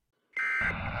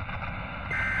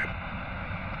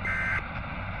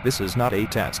This is not a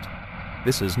test.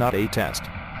 This is not a test.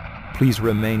 Please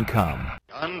remain calm.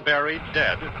 Unburied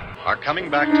dead are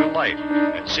coming back to life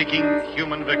and seeking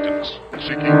human victims.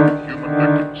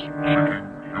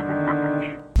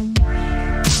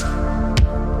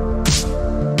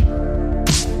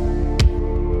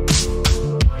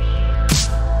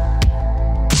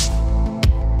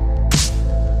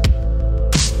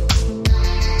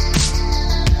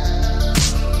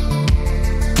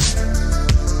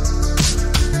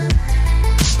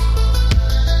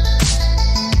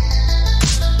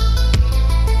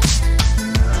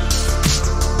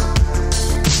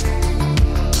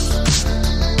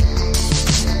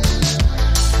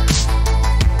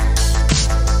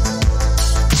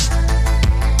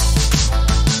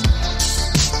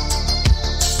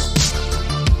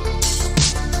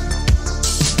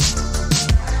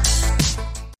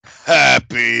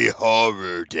 Happy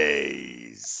Horror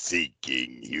Days,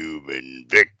 seeking human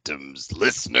victims,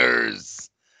 listeners.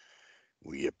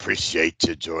 We appreciate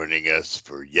you joining us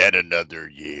for yet another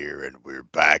year, and we're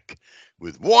back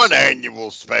with one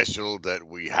annual special that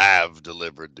we have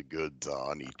delivered the goods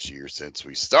on each year since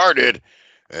we started,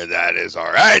 and that is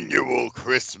our annual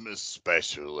Christmas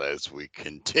special as we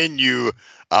continue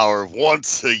our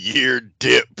once-a-year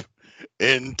dip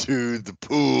into the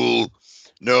pool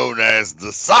known as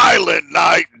the Silent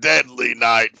Night, Deadly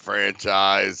Night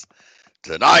franchise.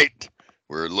 Tonight,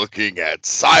 we're looking at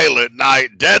Silent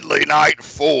Night, Deadly Night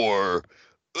 4,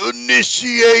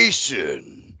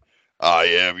 Initiation. I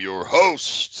am your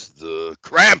host, the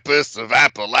Krampus of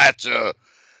Appalachia,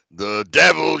 the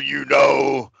devil you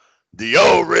know, the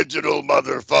original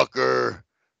motherfucker,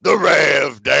 the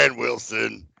Rev. Dan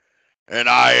Wilson, and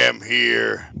I am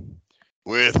here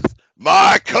with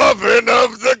my coven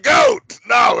of the goat.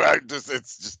 No,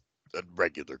 it's just a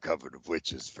regular coven of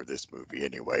witches for this movie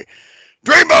anyway.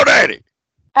 Dreamboat Annie.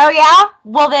 Oh, yeah?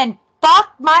 Well, then,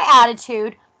 fuck my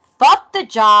attitude, fuck the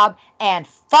job, and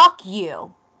fuck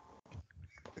you.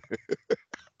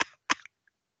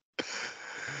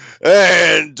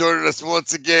 And joining us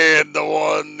once again, the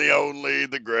one, the only,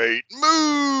 the great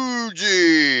Muji.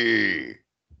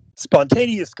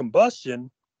 Spontaneous combustion,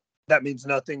 that means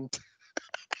nothing.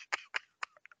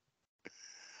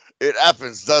 It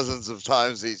happens dozens of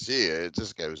times each year. It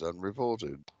just goes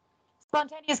unreported.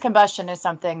 Spontaneous combustion is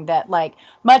something that, like,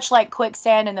 much like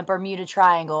quicksand in the Bermuda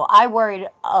Triangle, I worried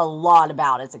a lot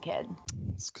about as a kid.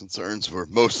 His concerns were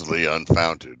mostly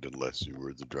unfounded, unless you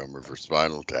were the drummer for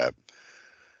Spinal Tap.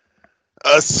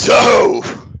 So,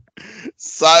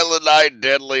 Silent Night,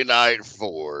 Deadly Night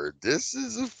 4. This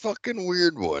is a fucking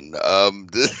weird one.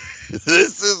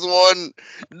 This is one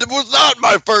that was not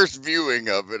my first viewing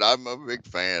of it. I'm a big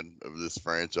fan of this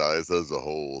franchise as a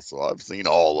whole, so I've seen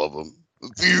all of them a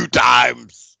few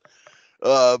times.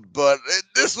 But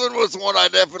this one was one I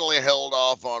definitely held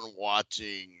off on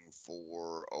watching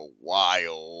for a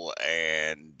while,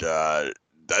 and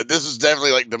this is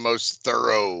definitely like the most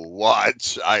thorough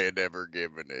watch I had ever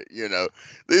given it. You know,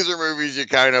 these are movies you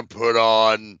kind of put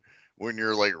on when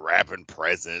you're like wrapping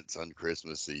presents on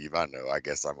Christmas Eve. I know, I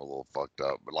guess I'm a little fucked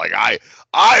up, but like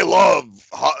I love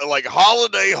like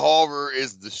holiday horror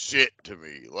is the shit to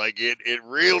me. Like it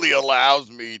really allows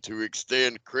me to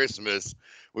extend Christmas,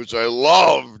 which I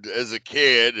loved as a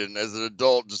kid, and as an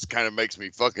adult just kind of makes me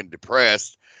fucking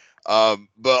depressed.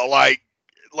 But like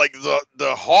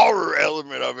the horror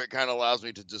element of it kind of allows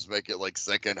me to just make it like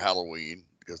second Halloween,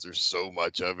 because there's so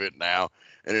much of it now,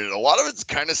 and a lot of it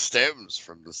kind of stems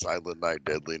from the Silent Night,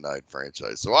 Deadly Night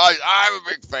franchise. So I'm a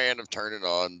big fan of turning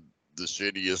on the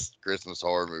shittiest Christmas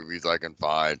horror movies I can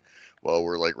find while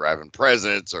we're like wrapping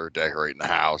presents or decorating the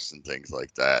house and things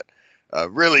like that.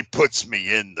 Really puts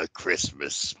me in the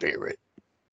Christmas spirit.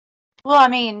 Well, I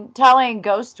mean, telling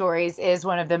ghost stories is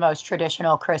one of the most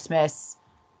traditional Christmas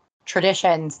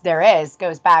traditions there is.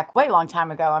 Goes back way long time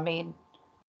ago. I mean,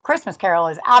 Christmas Carol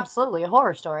is absolutely a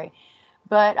horror story.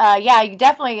 But yeah, you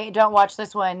definitely don't watch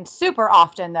this one super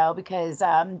often though, because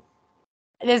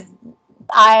this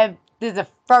is the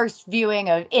first viewing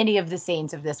of any of the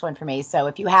scenes of this one for me. So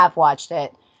if you have watched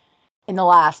it in the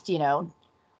last,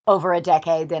 over a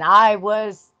decade, then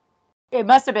it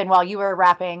must have been while you were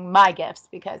wrapping my gifts,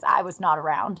 because I was not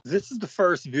around. This is the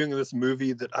first viewing of this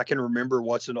movie that I can remember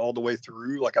watching all the way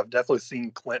through. Like, I've definitely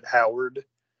seen Clint Howard,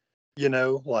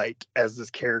 like as this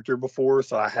character before.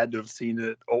 So I had to have seen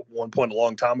it at one point a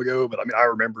long time ago. But I mean, I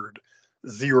remembered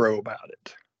zero about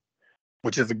it,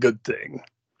 which is a good thing.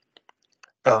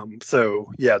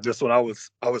 So yeah, this one I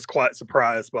was quite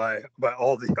surprised by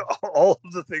all of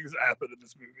the things that happened in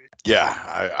this movie. Yeah,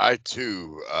 I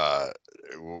too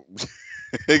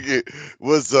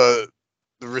was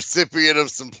the recipient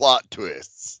of some plot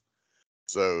twists.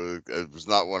 So it was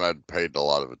not one I'd paid a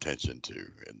lot of attention to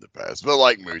in the past. But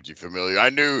like Muji familiar, I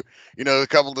knew, a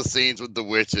couple of the scenes with the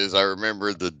witches. I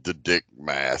remember the dick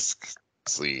mask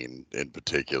scene in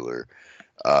particular.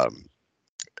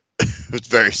 It's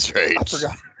very strange.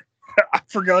 I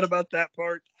forgot about that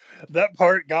part. That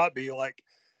part got me. Like,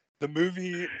 the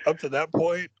movie up to that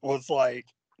point was like,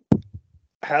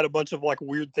 had a bunch of like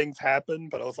weird things happen,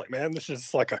 but I was like, man, this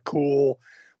is like a cool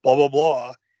blah blah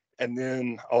blah. And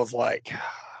then I was like,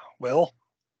 well,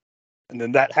 and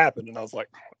then that happened, and I was like,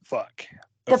 fuck.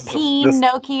 The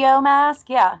Pinocchio mask,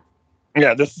 yeah.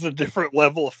 Yeah, this is a different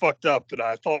level of fucked up than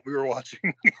I thought we were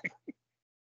watching.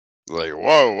 Like,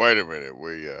 whoa, wait a minute,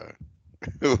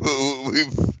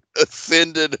 we've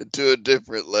ascended to a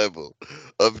different level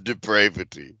of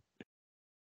depravity.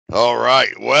 All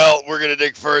right, well, we're going to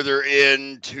dig further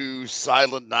into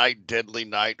Silent Night, Deadly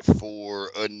Night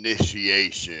 4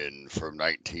 Initiation from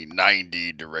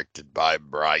 1990, directed by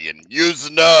Brian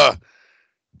Yuzna.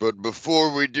 But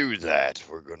before we do that,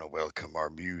 we're going to welcome our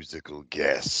musical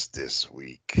guest this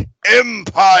week,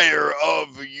 Empire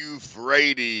of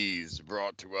Euphrates,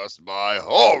 brought to us by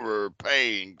Horror,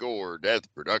 Pain, Gore,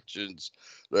 Death Productions.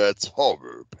 That's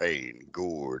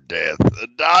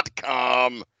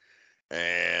horrorpaingoredeath.com.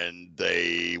 And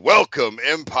they welcome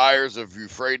Empires of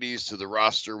Euphrates to the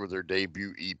roster with their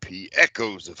debut EP,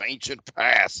 Echoes of Ancient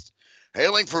Past.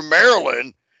 Hailing from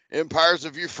Maryland, Empires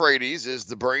of Euphrates is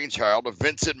the brainchild of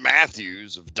Vincent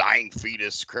Matthews of Dying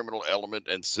Fetus, Criminal Element,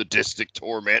 and Sadistic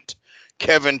Torment,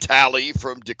 Kevin Talley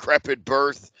from Decrepit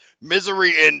Birth,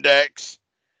 Misery Index,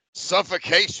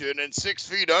 Suffocation, and 6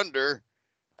 Feet Under,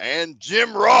 and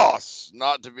Jim Ross,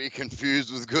 not to be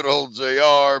confused with good old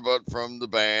JR, but from the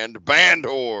band Band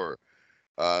Whore.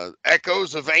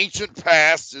 Echoes of Ancient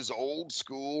Past is old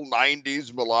school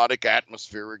 90s melodic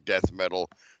atmospheric death metal,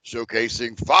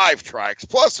 showcasing 5 tracks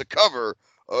plus a cover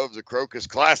of the Crocus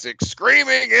classic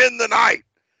Screaming in the Night.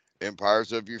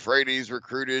 Empires of Euphrates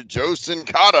recruited Joe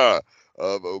Sincata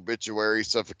of Obituary,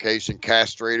 Suffocation,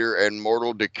 Castrator, and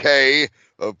Mortal Decay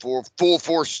for Full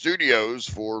Force Studios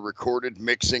for recorded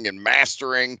mixing and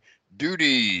mastering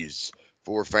duties.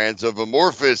 For fans of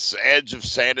Amorphous, Edge of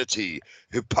Sanity,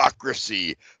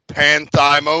 Hypocrisy,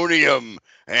 Panthymonium,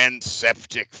 and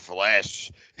Septic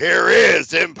Flesh, here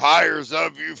is Empires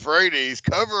of Euphrates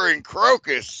covering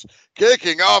Crocus,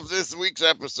 kicking off this week's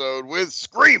episode with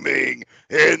Screaming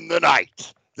in the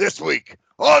Night. This week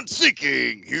on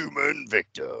Seeking Human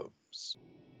Victims.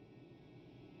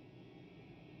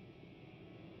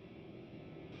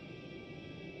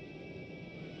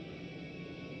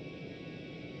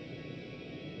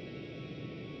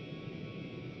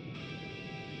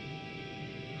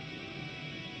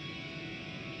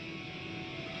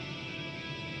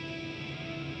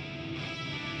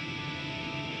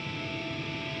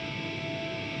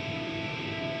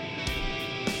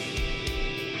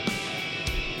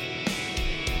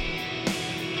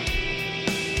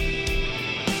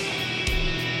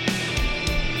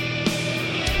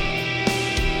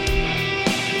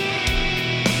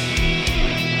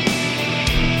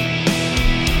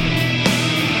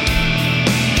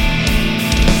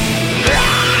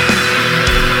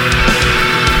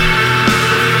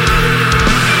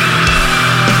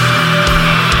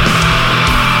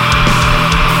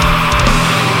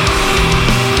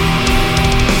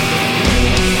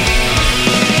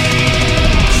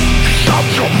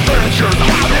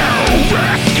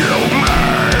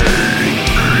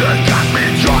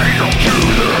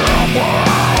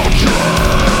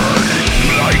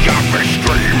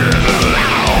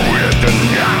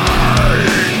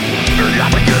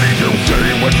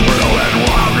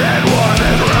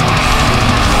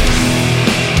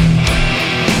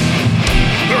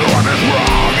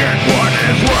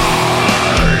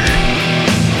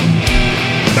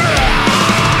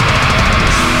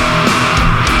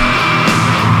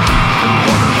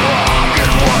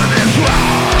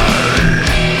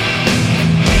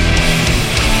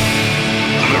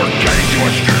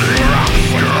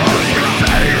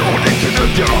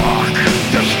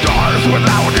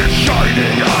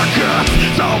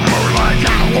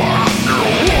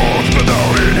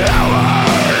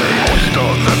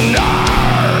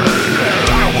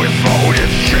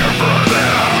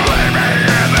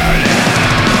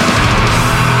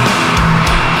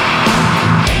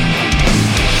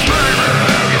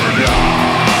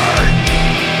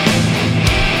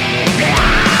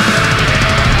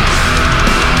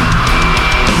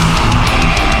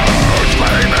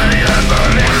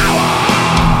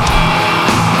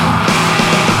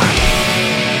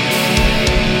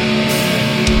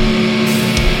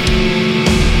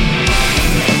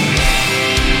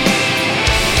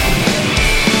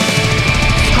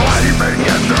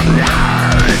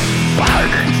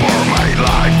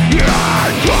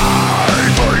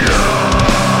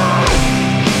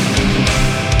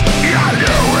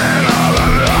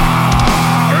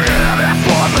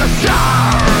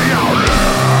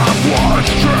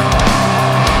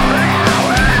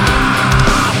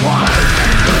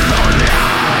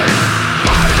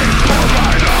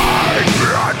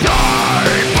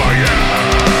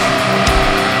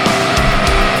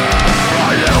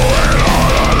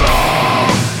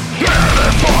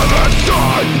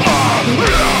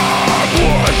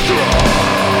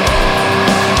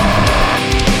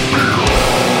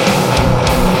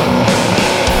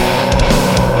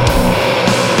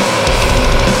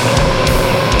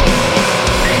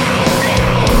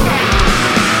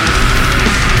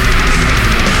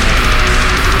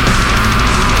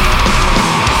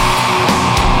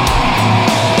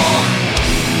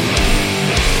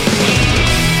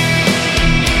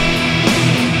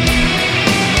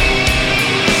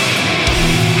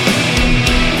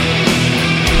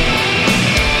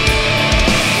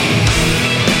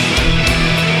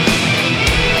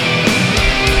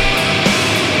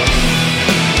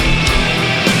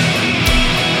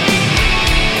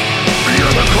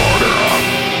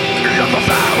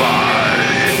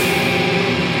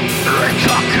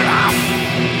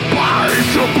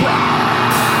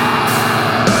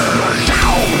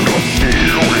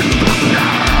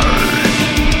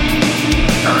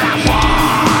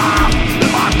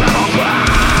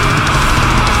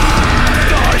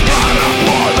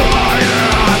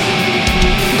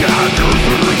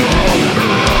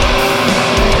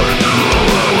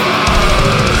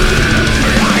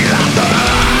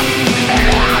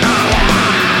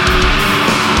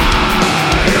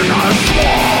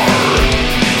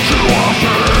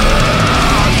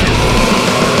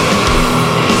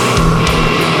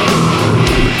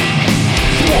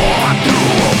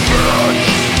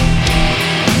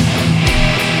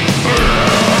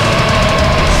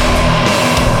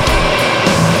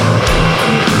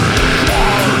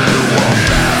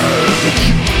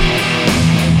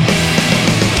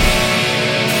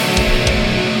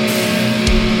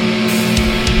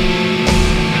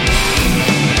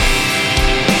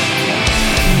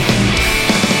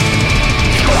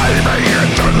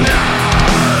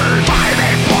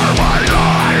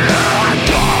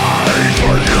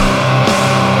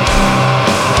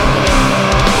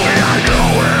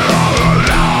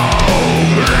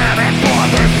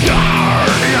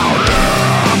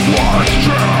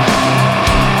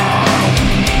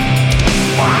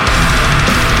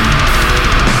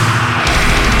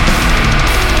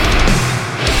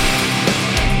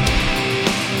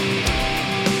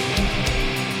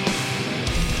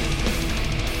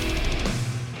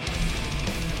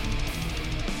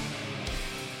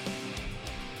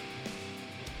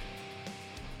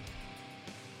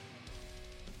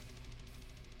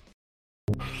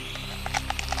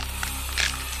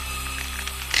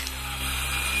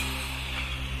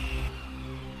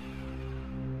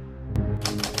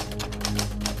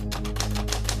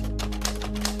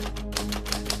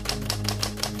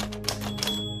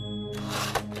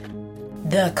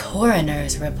 The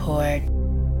Coroner's Report.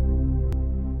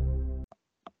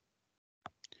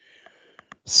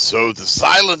 So the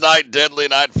Silent Night, Deadly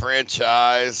Night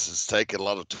franchise has taken a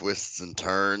lot of twists and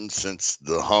turns since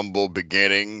the humble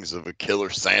beginnings of a killer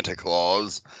Santa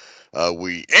Claus.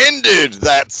 We ended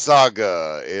that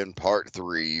saga in part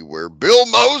 3, where Bill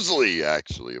Moseley,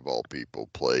 actually of all people,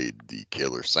 played the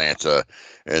killer Santa,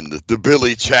 and the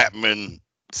Billy Chapman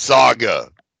saga.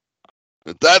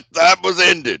 That was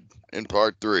ended in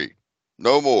part 3.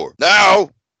 No more. Now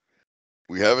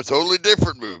we have a totally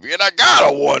different movie, and I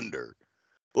gotta wonder.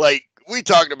 Like, we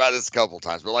talked about this a couple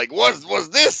times, but like, was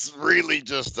this really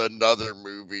just another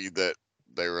movie that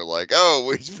they were like, oh,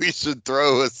 we should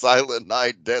throw a Silent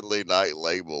Night, Deadly Night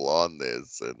label on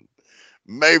this, and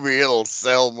maybe it'll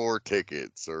sell more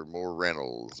tickets or more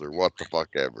rentals or what the fuck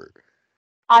ever.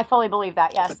 I fully believe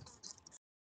that, yes.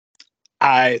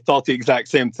 I thought the exact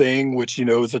same thing, which, you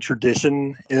know, is a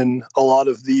tradition in a lot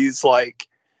of these, like,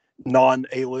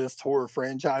 non-A-list horror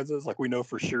franchises. Like, we know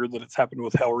for sure that it's happened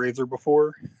with Hellraiser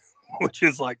before, which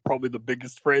is, like, probably the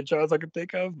biggest franchise I could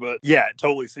think of. But, yeah, it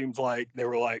totally seems like they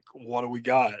were like, what do we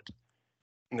got?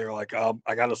 And they were like,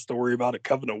 I got a story about a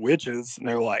coven of witches. And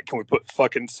they were like, can we put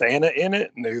fucking Santa in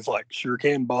it? And they was like, sure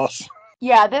can, boss.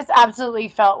 Yeah, this absolutely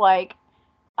felt like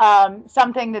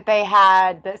something that they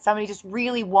had, that somebody just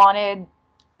really wanted.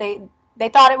 They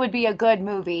thought it would be a good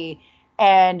movie,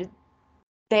 and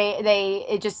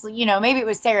it just, you know, maybe it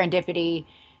was serendipity.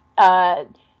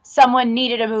 Someone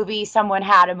needed a movie, someone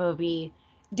had a movie.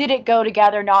 Did it go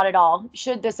together? Not at all.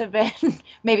 Should this have been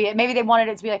maybe they wanted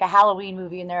it to be like a Halloween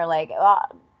movie, and they're like,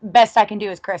 best I can do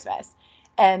is Christmas,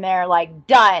 and they're like,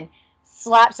 done.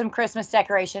 Slap some Christmas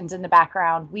decorations in the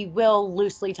background. We will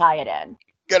loosely tie it in.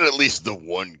 Got at least the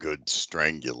one good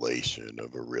strangulation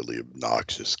of a really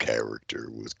obnoxious character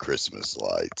with Christmas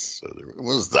lights. So there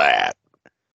was that.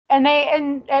 And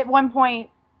at one point,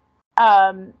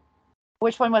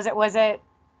 which one was it? Was it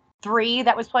 3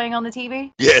 that was playing on the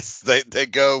TV? Yes, they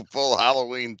go full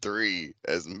Halloween 3,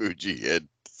 as Muji had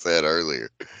said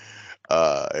earlier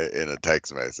in a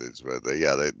text message. But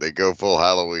they go full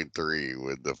Halloween 3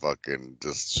 with the fucking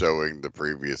just showing the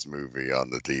previous movie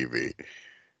on the TV.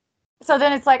 So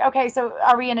then it's like, okay, so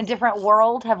are we in a different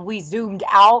world? Have we zoomed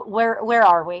out? Where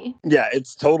are we? Yeah,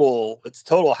 it's total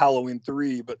Halloween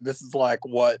 3, but this is like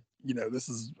what, you know, this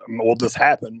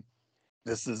happened.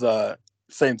 This is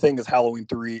same thing as Halloween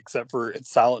 3, except for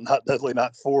it's Silent Night, Deadly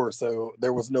Night 4, so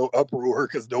there was no uproar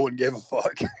because no one gave a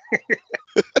fuck.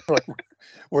 Like,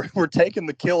 we're taking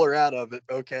the killer out of it,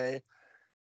 okay?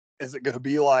 Is it going to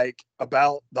be like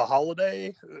about the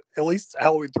holiday? At least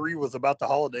Halloween 3 was about the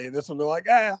holiday, and this one they're like,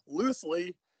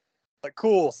 loosely. Like,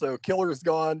 cool, so killer's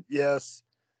gone, yes.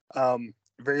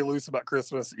 Very loose about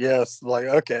Christmas, yes. Like,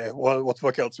 okay, what the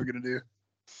fuck else are we going to do?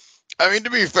 I mean,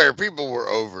 to be fair, people were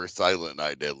over Silent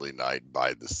Night, Deadly Night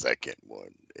by the second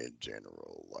one in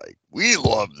general. Like, we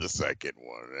loved the second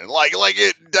one, and like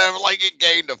it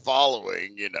gained a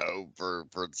following, you know, for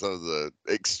some of the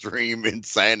extreme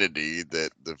insanity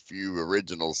that the few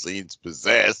original scenes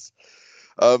possess.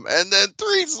 And then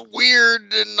 3's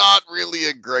weird and not really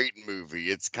a great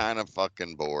movie. It's kind of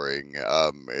fucking boring.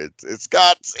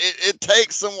 It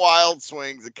takes some wild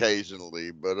swings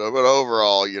occasionally, but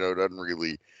overall, you know, doesn't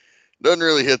really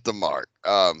hit the mark.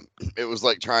 It was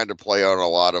like trying to play on a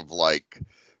lot of like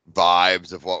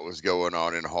vibes of what was going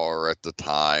on in horror at the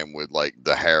time, with like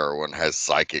the heroine has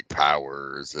psychic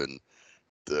powers, and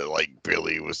the like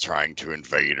Billy was trying to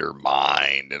invade her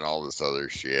mind and all this other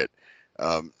shit.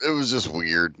 It was just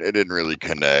weird. It didn't really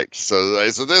connect. So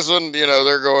this one, you know,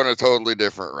 they're going a totally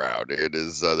different route. It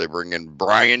is they bring in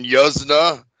Brian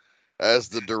Yuzna as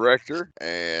the director,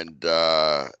 and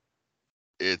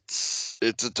it's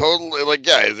a total, like,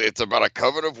 yeah, it's about a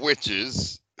coven of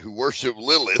witches who worship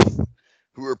Lilith,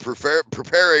 who are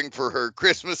preparing for her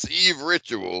Christmas Eve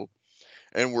ritual,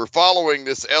 and we're following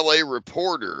this LA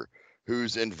reporter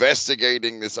who's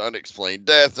investigating this unexplained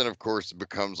death, and of course it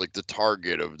becomes like the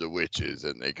target of the witches,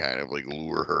 and they kind of like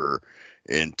lure her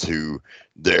into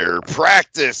their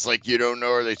practice. Like, you don't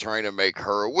know, are they trying to make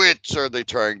her a witch, or are they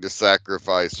trying to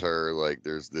sacrifice her? Like,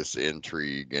 there's this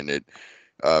intrigue, and it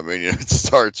and you know, it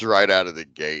starts right out of the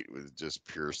gate with just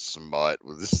pure smut,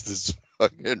 with this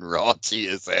fucking raunchy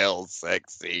as hell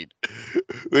sex scene,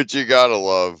 which you gotta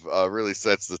love. Really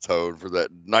sets the tone for that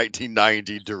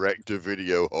 1990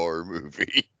 direct-to-video horror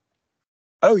movie.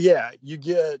 Oh yeah, you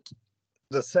get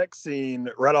the sex scene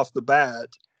right off the bat,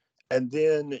 and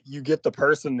then you get the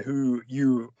person who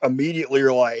you immediately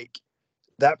are like,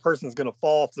 that person's going to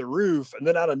fall off the roof, and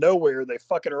then out of nowhere they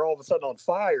fucking are all of a sudden on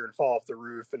fire and fall off the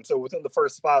roof. And so within the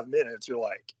first 5 minutes you're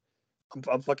like,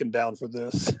 I'm fucking down for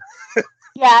this.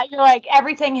 Yeah, you're like,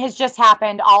 everything has just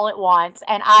happened all at once,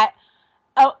 and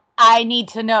I need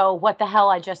to know what the hell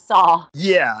I just saw.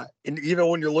 Yeah, and even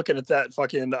when you're looking at that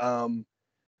fucking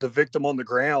the victim on the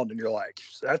ground, and you're like,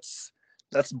 that's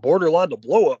borderline the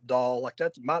blow up doll. Like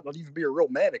that might not even be a real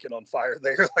mannequin on fire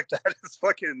there. Like that is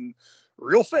fucking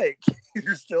real fake.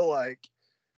 You're still like,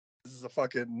 this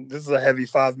is a heavy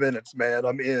 5 minutes, man.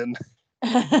 I'm in.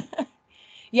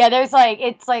 Yeah, there's like,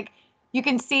 it's like you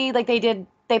can see like they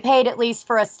paid at least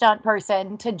for a stunt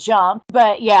person to jump,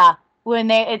 but yeah,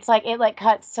 when it's like it like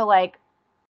cuts to like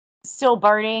still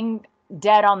burning,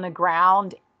 dead on the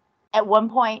ground. At one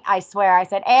point, I swear, I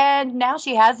said, and now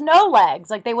she has no legs.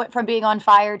 Like they went from being on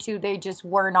fire to they just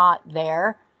were not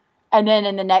there. And then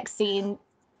in the next scene,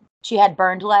 she had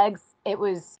burned legs. It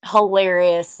was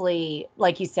hilariously,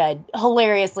 like you said,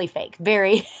 hilariously fake.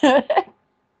 Very.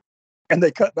 And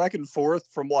they cut back and forth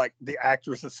from like the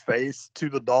actress's face to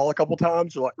the doll a couple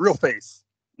times. You're like, real face,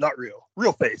 not real.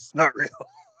 Real face, not real.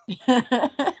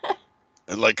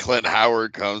 And like Clint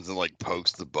Howard comes and like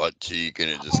pokes the butt cheek and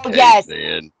it just caves Yes.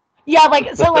 in. Yeah,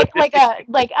 like so like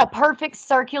a perfect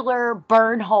circular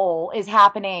burn hole is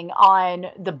happening on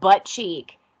the butt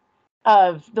cheek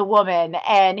of the woman,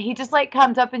 and he just like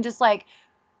comes up and just like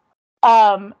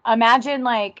imagine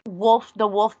like the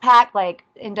wolf pack like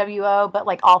NWO, but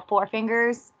like all four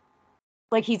fingers.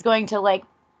 Like he's going to like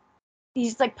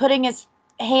he's like putting his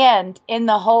hand in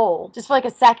the hole just for like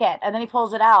a second, and then he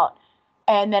pulls it out,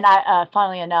 and then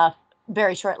funnily enough,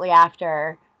 very shortly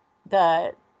after,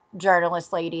 the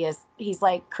journalist lady he's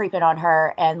like creeping on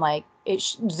her, and like it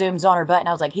zooms on her butt, and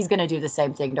I was like, he's gonna do the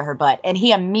same thing to her butt, and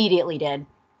he immediately did.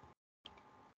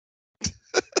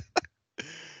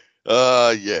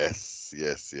 Yes.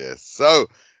 So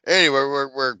anyway,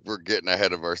 we're getting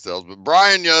ahead of ourselves. But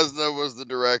Brian Yuzna was the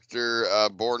director.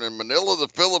 Born in Manila, the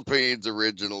Philippines,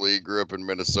 originally grew up in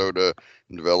Minnesota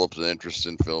and developed an interest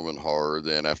in film and horror.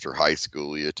 Then, after high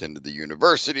school, he attended the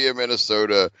University of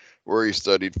Minnesota, where he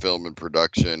studied film and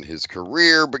production. His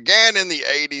career began in the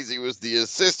 '80s. He was the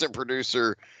assistant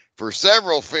producer for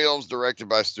several films directed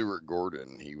by Stuart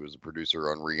Gordon. He was a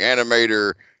producer on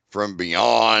Reanimator, From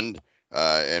Beyond,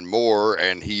 and more,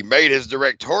 and he made his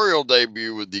directorial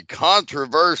debut with the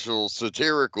controversial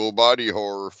satirical body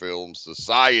horror film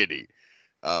Society,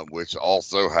 which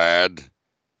also had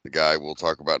the guy we'll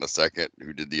talk about in a second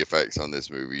who did the effects on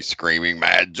this movie, Screaming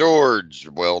Mad George,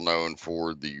 well known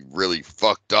for the really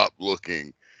fucked up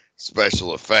looking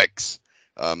special effects.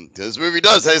 This movie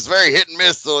it's very hit and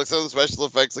miss. So like some of the special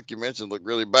effects, like you mentioned, look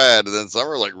really bad, and then some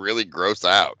are like really gross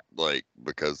out, like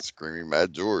because Screaming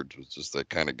Mad George was just that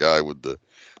kind of guy with the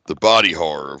body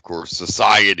horror. Of course,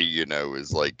 Society,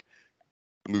 is like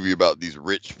a movie about these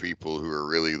rich people who are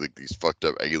really like these fucked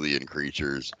up alien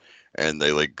creatures, and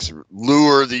they like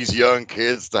lure these young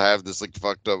kids to have this like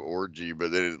fucked up orgy,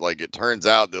 but then it turns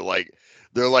out that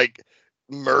they're like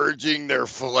merging their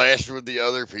flesh with the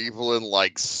other people and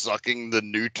like sucking the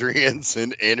nutrients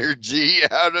and energy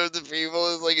out of the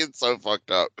people. It's so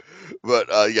fucked up. But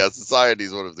yeah, Society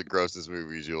is one of the grossest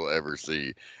movies you'll ever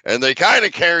see, and they kind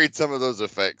of carried some of those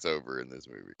effects over in this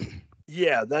movie.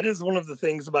 Yeah, that is one of the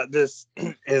things about this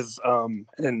is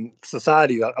in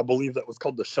Society, I believe that was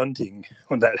called the shunting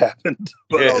when that happened.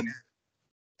 But Yeah.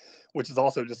 Which is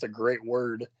also just a great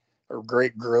word, or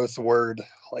great gross word.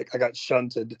 Like I got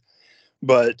shunted.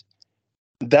 But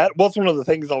that was one of the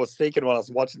things I was thinking when I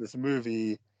was watching this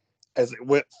movie. As it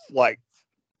went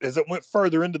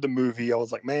further into the movie, I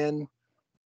was like,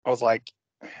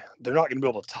 they're not going to be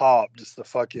able to top just the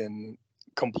fucking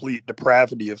complete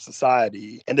depravity of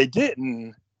Society. And they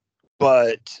didn't,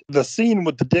 but the scene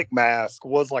with the dick mask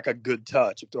was like a good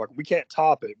touch. If they're like, we can't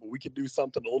top it, but we can do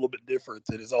something a little bit different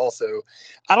that is also,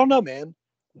 I don't know, man.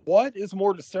 What is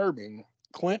more disturbing?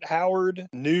 Clint Howard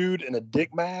nude in a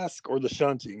dick mask, or the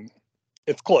shunting?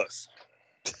 It's close.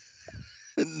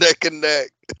 Neck and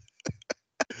neck.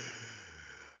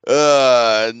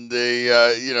 And they,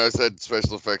 I said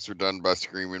special effects were done by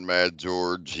Screaming Mad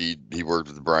George. He worked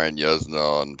with Brian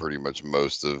Yuzna on pretty much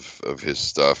most of his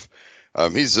stuff.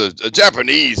 He's a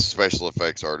Japanese special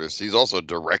effects artist. He's also a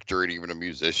director and even a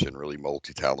musician, really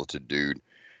multi-talented dude.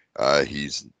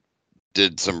 He's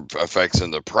did some effects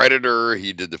in The Predator.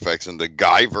 He did effects in The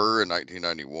Guyver in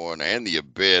 1991 and The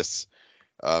Abyss.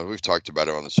 We've talked about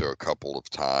him on the show a couple of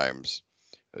times.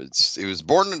 He was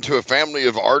born into a family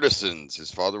of artisans. His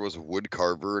father was a wood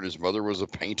carver and his mother was a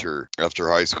painter. After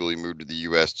high school, he moved to the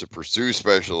U.S. to pursue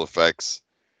special effects,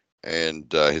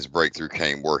 and his breakthrough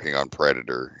came working on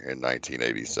Predator in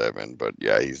 1987. But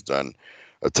yeah, he's done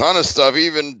a ton of stuff. He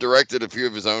even directed a few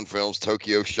of his own films: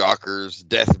 Tokyo Shockers,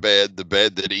 Deathbed, The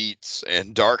Bed That Eats,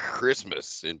 and Dark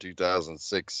Christmas in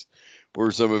 2006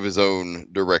 were some of his own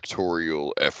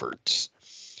directorial efforts.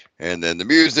 And then the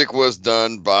music was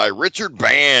done by Richard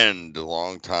Band, a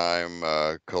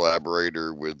longtime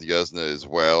collaborator with Yuzna as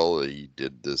well. He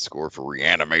did the score for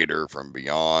Reanimator, From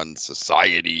Beyond,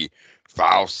 Society,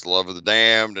 Faust, Love of the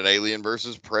Damned, and Alien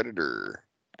vs. Predator.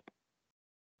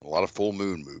 A lot of Full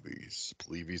Moon movies. I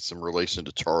believe he's some relation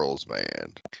to Charles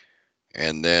Band.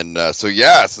 And then, so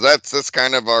that's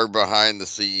kind of our behind the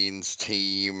scenes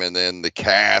team. And then the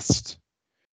cast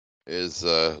is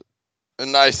a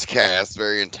nice cast,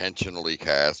 very intentionally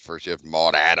cast. First, you have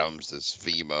Maud Adams as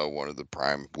Fema, one of the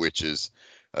prime witches.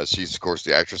 She's, of course,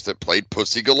 the actress that played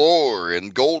Pussy Galore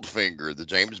in Goldfinger, the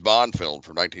James Bond film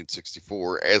from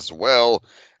 1964, as well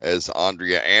as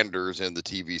Andrea Anders in the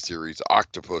TV series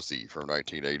Octopussy from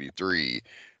 1983.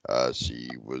 She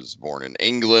was born in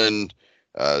England.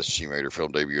 She made her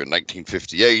film debut in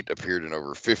 1958, appeared in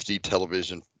over 50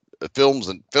 television films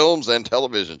and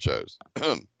television shows.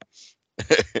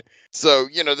 So,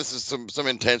 this is some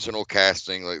intentional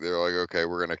casting. Like, they're like, okay,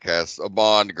 we're going to cast a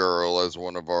Bond girl as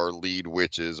one of our lead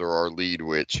witches, or our lead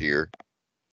witch here.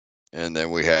 And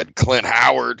then we had Clint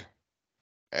Howard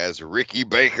as Ricky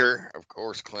Baker. Of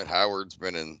course, Clint Howard's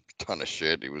been in a ton of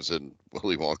shit. He was in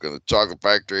Willy Wonka and the Chocolate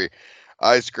Factory,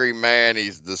 Ice Cream Man.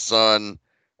 He's the son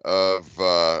of,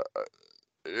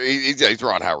 he's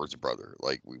Ron Howard's brother.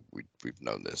 Like, we've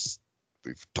known this.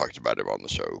 We've talked about him on the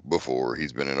show before.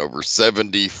 He's been in over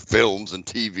 70 films and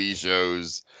TV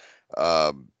shows.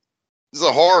 He's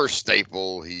a horror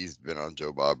staple. He's been on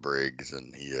Joe Bob Briggs,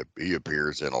 and he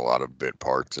appears in a lot of bit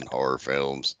parts in horror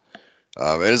films.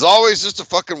 And is always just a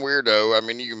fucking weirdo. I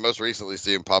mean, you can most recently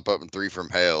see him pop up in 3 from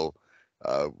Hell,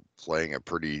 playing a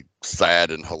pretty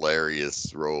sad and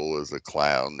hilarious role as a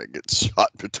clown that gets shot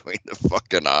between the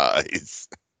fucking eyes.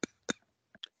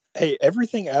 Hey,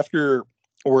 everything after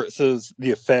where it says the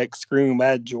effect Screaming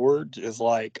Mad George is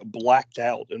like blacked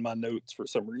out in my notes for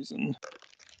some reason.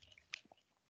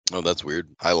 Oh, that's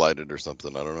weird. Highlighted or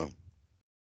something. I don't know.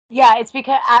 Yeah, it's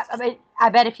because I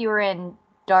bet if you were in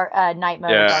night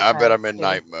mode. Yeah, dark I bet mode, I'm in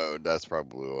night mode. That's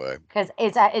probably the way. Because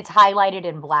it's highlighted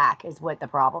in black is what the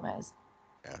problem is.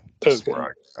 Yeah, that's Okay.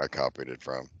 where I copied it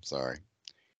from. Sorry.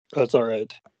 That's all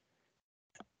right.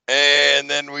 And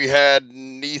then we had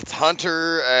Neith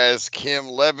Hunter as Kim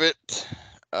Levitt,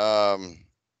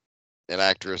 an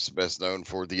actress best known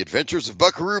for The Adventures of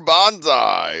Buckaroo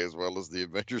Banzai, as well as The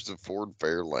Adventures of Ford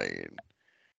Fairlane.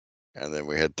 And then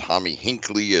we had Tommy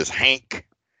Hinckley as Hank,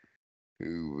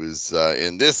 who was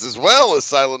in this as well as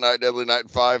Silent Night, Deadly Night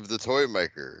 5, The Toy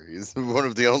Maker. He's one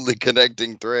of the only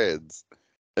connecting threads.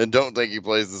 And don't think he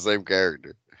plays the same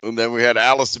character. And then we had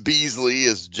Alice Beasley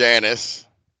as Janice.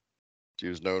 She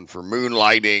was known for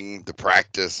Moonlighting, The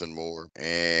Practice, and more.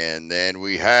 And then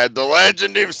we had the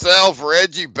legend himself,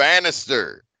 Reggie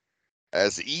Bannister,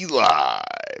 as Eli,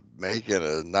 making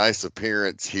a nice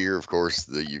appearance here. Of course,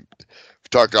 we've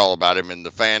talked all about him in the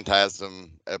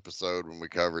Phantasm episode when we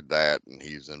covered that, and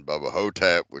he's in Bubba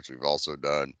Hotep, which we've also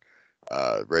done.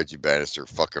 Reggie Bannister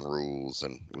fucking rules,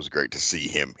 and it was great to see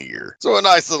him here. So a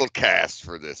nice little cast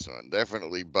for this one.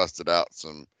 Definitely busted out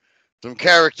some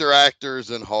character actors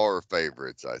and horror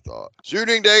favorites, I thought.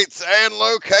 Shooting dates and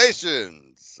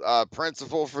locations.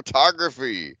 Principal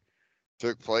photography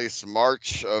took place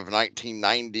March of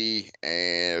 1990,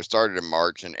 and it started in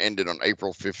March and ended on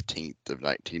April 15th of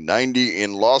 1990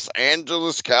 in Los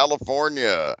Angeles,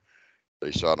 California.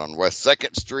 They shot on West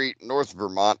 2nd Street, North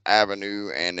Vermont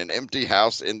Avenue, and an empty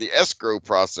house in the escrow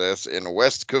process in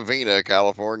West Covina,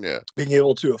 California. Being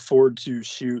able to afford to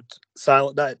shoot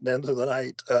Silent Night and End of the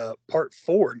Night Part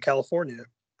 4 in California.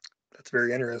 That's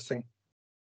very interesting.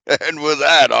 And with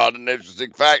that on an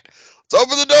interesting fact, let's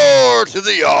open the door to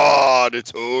the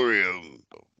auditorium.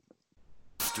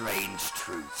 Strange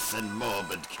truths and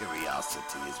morbid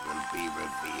curiosities will be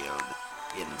revealed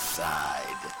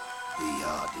inside the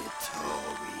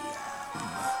auditorium.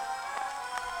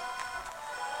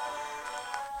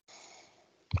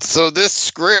 So this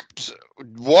script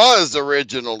was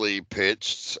originally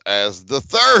pitched as the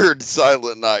 3rd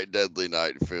Silent Night, Deadly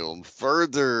Night film,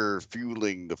 further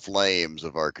fueling the flames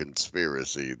of our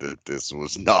conspiracy that this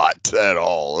was not at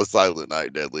all a Silent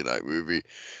Night, Deadly Night movie,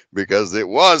 because it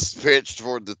was pitched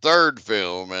for the 3rd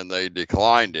film and they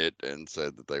declined it and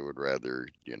said that they would rather,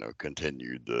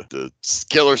 continue the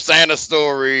Killer Santa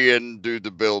story and do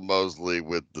the Bill Moseley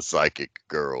with the psychic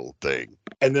girl thing.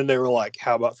 And then they were like,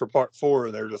 how about for Part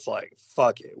 4? They're just like,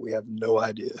 fuck it. We have no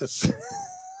ideas.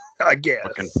 I guess.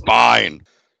 Fucking fine.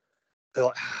 They're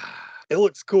like, it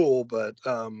looks cool, but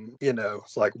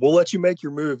it's like, we'll let you make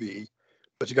your movie,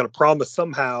 but you got to promise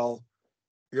somehow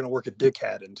you're going to work a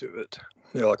dickhead into it.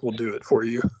 Like, we'll do it for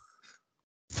you.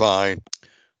 Fine.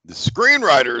 The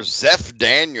screenwriter, Zeph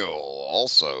Daniel,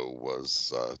 also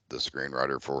was the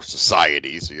screenwriter for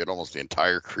Society, so you had almost the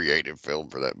entire creative film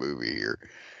for that movie here.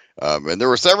 And there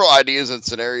were several ideas and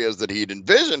scenarios that he had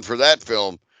envisioned for that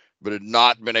film, but had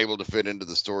not been able to fit into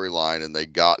the storyline, and they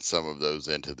got some of those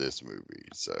into this movie.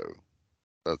 So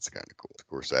that's kind of cool. Of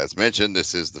course, as mentioned,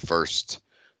 this is the first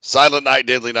Silent Night,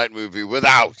 Deadly Night movie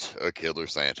without a killer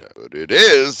Santa. But it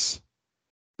is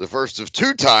the first of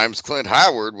 2 times Clint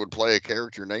Howard would play a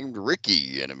character named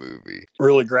Ricky in a movie.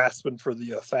 Really grasping for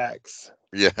the facts.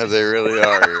 Yeah, they really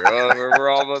are. We're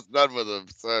almost done with them.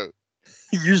 So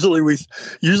usually we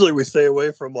stay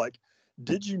away from, like,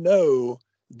 did you know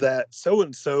that so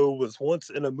and so was once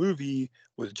in a movie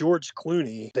with George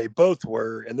Clooney? They both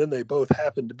were, and then they both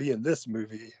happened to be in this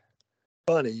movie.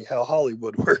 Funny how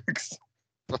Hollywood works.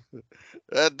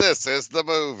 And this is the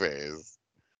movies.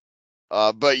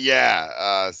 But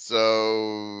yeah,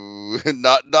 so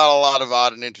not a lot of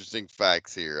odd and interesting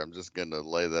facts here. I'm just gonna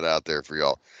lay that out there for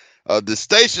y'all. The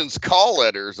station's call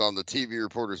letters on the TV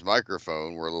reporter's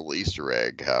microphone were a little Easter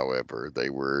egg. However, they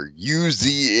were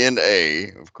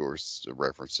UZNA, of course, a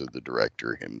reference to the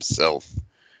director himself.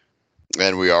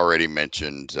 And we already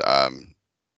mentioned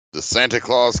the Santa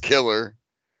Claus killer.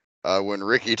 When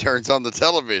Ricky turns on the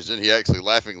television, he actually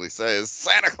laughingly says,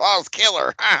 "Santa Claus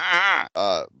killer!"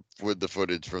 With the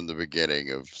footage from the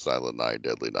beginning of Silent Night,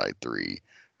 Deadly Night 3.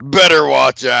 Better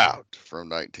watch out, from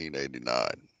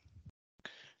 1989.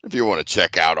 If you want to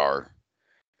check out our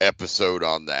episode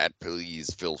on that,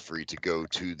 please feel free to go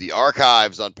to the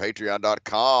archives on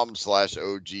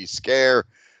patreon.com/OGScare.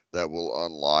 That will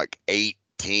unlock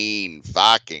 18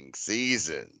 fucking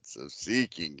seasons of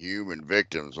Seeking Human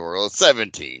Victims, or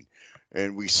 17.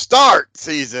 And we start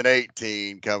season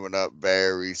 18 coming up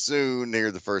very soon, near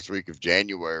the first week of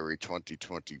January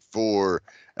 2024,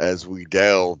 as we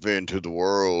delve into the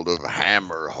world of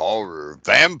Hammer horror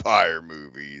vampire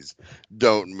movies.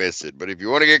 Don't miss it. But if you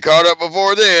want to get caught up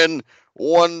before then,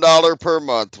 $1 per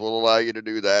month will allow you to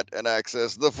do that and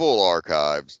access the full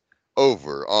archives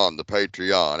over on the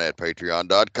Patreon at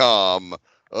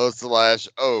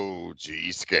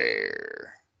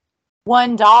patreon.com/OGScare.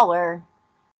 $1.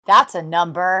 That's a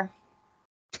number.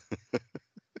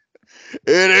 It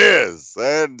is.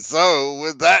 And so,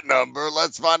 with that number,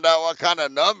 let's find out what kind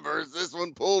of numbers this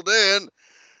one pulled in.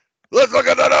 Let's look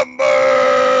at the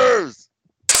numbers!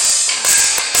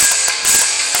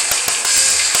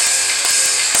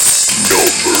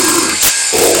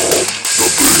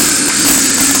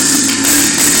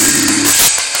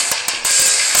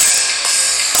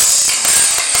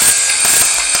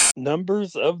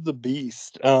 Numbers of the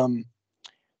Beast.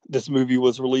 This movie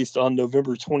was released on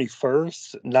November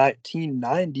 21st,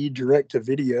 1990, direct to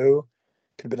video.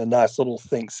 Could have been a nice little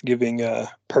Thanksgiving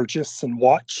purchase and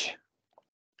watch.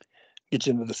 Get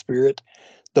you into the spirit.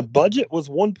 The budget was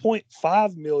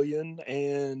 $1.5 million,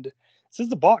 and it says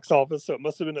the box office, so it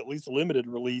must have been at least a limited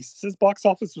release. It says box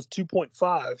office was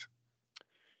 2.5.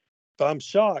 So I'm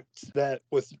shocked that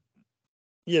with,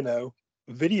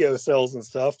 video sales and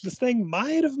stuff, this thing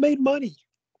might have made money.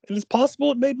 It is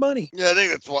possible it made money. Yeah, I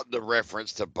think that's what the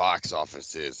reference to box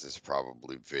office is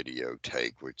probably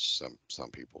videotake, which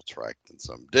some people tracked and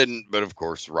some didn't. But of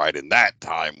course, right in that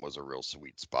time was a real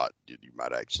sweet spot. You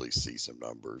might actually see some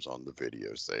numbers on the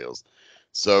video sales.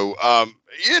 So, and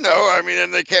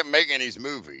they kept making these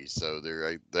movies. So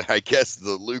I guess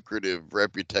the lucrative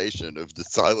reputation of the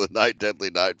Silent Night,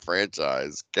 Deadly Night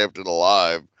franchise kept it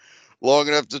alive long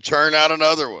enough to churn out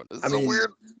another one. It's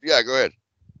weird. Yeah, go ahead.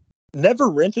 Never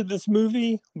rented this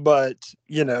movie, but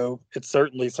it's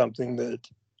certainly something that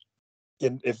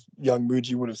if young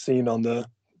Muji would have seen on the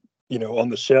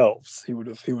shelves, he would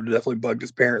have definitely bugged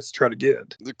his parents to try to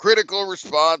get. The critical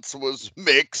response was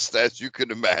mixed, as you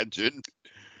can imagine.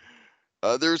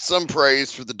 There's some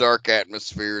praise for the dark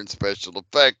atmosphere and special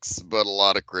effects, but a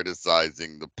lot of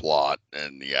criticizing the plot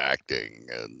and the acting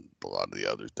and a lot of the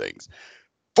other things.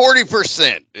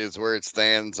 40% is where it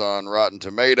stands on Rotten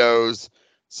Tomatoes.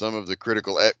 Some of the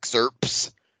critical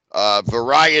excerpts.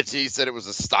 Variety said it was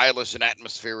a stylish and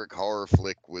atmospheric horror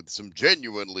flick with some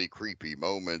genuinely creepy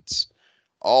moments.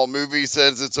 All Movie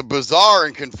says it's a bizarre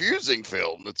and confusing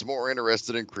film that's more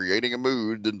interested in creating a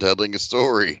mood than telling a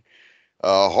story.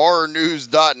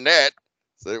 HorrorNews.net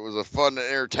said it was a fun and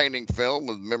entertaining film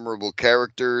with memorable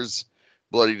characters.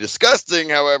 Bloody Disgusting,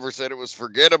 however, said it was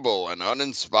forgettable and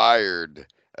uninspired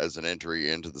as an entry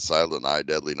into the Silent Night,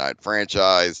 Deadly Night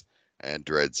franchise. And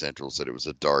Dread Central said it was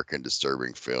a dark and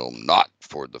disturbing film, not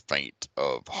for the faint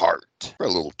of heart. For a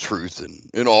little truth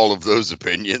in all of those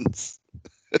opinions.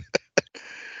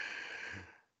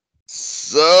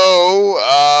 So,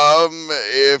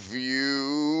 if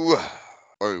you,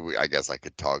 or I guess I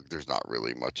could talk. There's not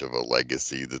really much of a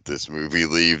legacy that this movie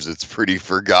leaves. It's pretty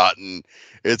forgotten.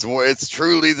 It's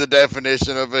truly the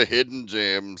definition of a hidden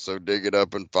gem. So dig it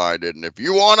up and find it. And if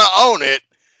you want to own it,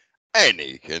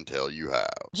 any can tell you how.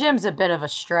 Jim's a bit of a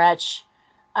stretch,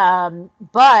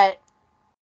 but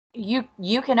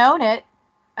you can own it.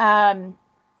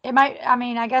 It might. I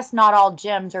mean, I guess not all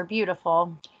gems are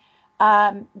beautiful.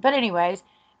 But anyways,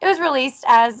 it was released,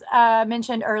 as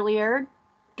mentioned earlier,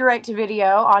 direct to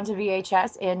video onto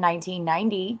VHS in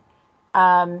 1990,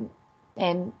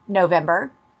 in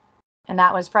November. And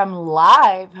that was from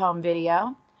Live Home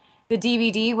Video. The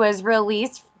DVD was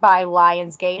released by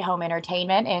Lionsgate Home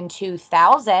Entertainment in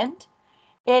 2000.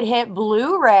 It hit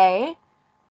Blu-ray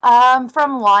from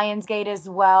Lionsgate as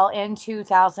well in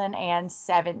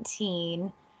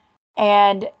 2017.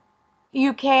 And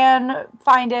you can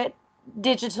find it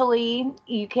digitally.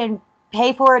 You can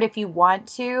pay for it if you want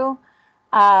to.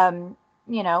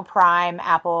 Prime,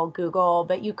 Apple, Google,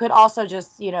 but you could also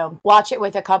just, watch it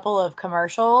with a couple of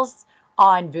commercials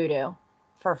on Vudu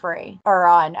for free, or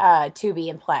on Tubi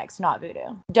and Plex, not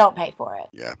Vudu. Don't pay for it.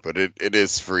 Yeah, but it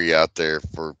is free out there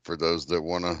for those that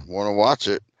wanna watch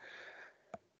it.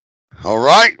 All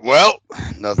right, well,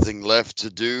 nothing left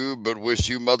to do but wish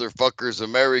you motherfuckers a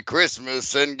Merry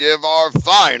Christmas and give our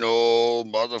final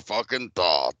motherfucking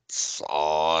thoughts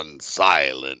on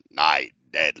Silent Night,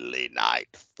 Deadly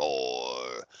Night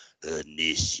 4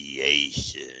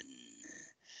 Initiation.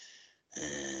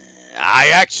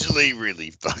 I actually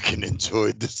really fucking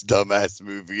enjoyed this dumbass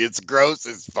movie. It's gross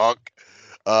as fuck.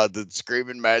 The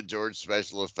Screaming Mad George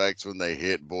special effects when they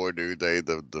hit, boy, dude,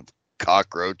 the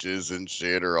cockroaches and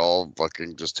shit are all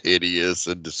fucking just hideous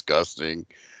and disgusting.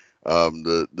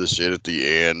 The shit at the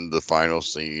end, the final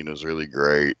scene is really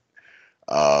great.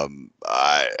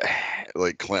 I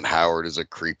like Clint Howard is a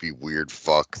creepy, weird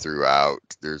fuck throughout.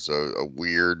 There's a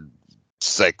weird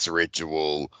sex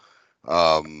ritual.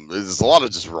 There's a lot of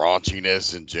just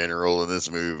raunchiness in general in this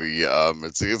movie.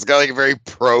 It's got like a very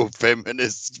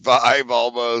pro-feminist vibe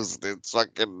almost. It's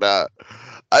fucking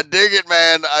I dig it,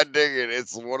 man. I dig it.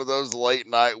 It's one of those late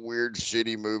night weird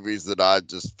shitty movies that I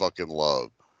just fucking love.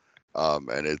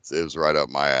 And it was right up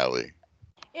my alley.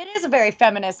 It is a very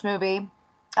feminist movie.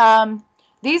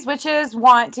 These witches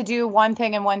want to do one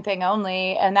thing and one thing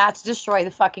only, and that's destroy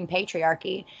the fucking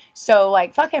patriarchy. So,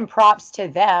 like, fucking props to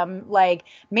them. Like,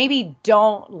 maybe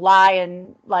don't lie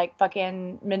and, like,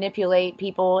 fucking manipulate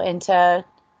people into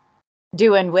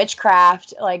doing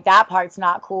witchcraft. Like, that part's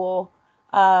not cool.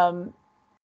 But,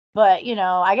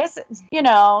 I guess,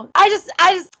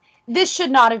 this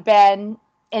should not have been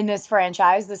in this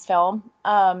franchise, this film.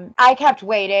 I kept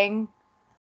waiting.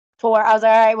 I was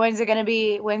like, all right, when's it gonna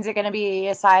be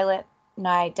a Silent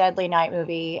Night, Deadly Night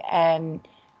movie? And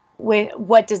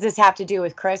what does this have to do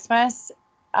with Christmas?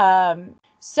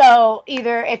 So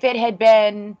either if it had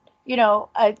been,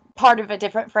 a part of a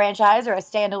different franchise or a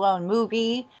standalone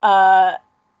movie,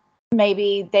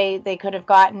 maybe they could have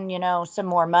gotten, some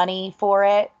more money for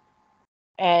it,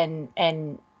 and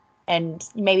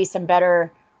maybe some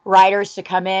better writers to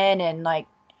come in and like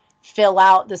fill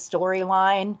out the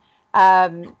storyline.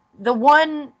 The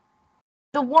one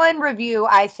review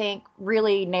I think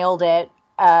really nailed it,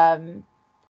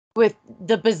 with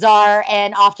the bizarre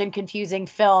and often confusing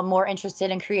film more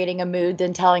interested in creating a mood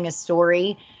than telling a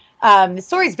story. The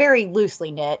story is very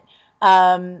loosely knit.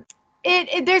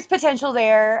 There's potential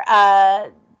there,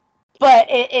 but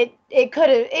it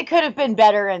could have been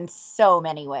better in so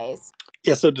many ways.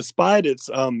 Yeah, so despite its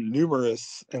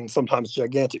numerous and sometimes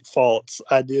gigantic faults,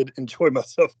 I did enjoy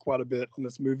myself quite a bit on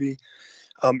this movie.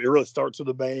 It really starts with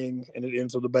a bang and it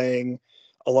ends with a bang.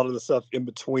 A lot of the stuff in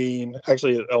between,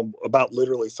 actually, about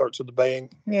literally starts with a bang.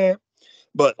 Yeah.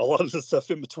 But a lot of the stuff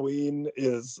in between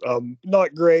is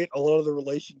not great. A lot of the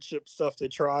relationship stuff they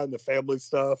try and the family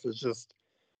stuff is just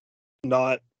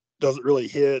doesn't really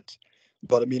hit.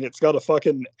 But I mean, it's got a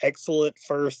fucking excellent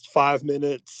first 5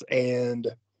 minutes, and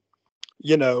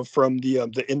from the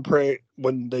in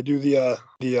when they do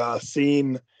the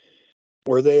scene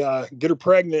where they get her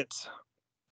pregnant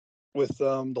with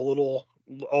all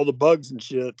the bugs and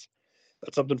shit.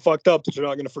 That's something fucked up that you're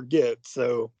not going to forget.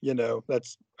 So,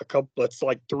 that's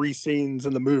like 3 scenes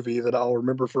in the movie that I'll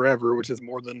remember forever, which is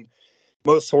more than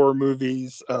most horror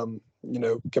movies,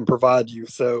 can provide you.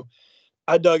 So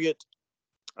I dug it.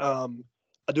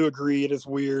 I do agree it is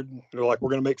weird. They're like, we're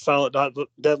going to make Silent Night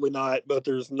Deadly Night, but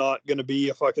there's not going to be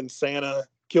a fucking Santa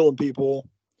killing people,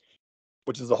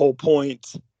 which is the whole point.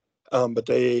 But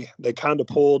they kind of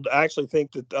pulled. I actually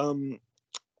think that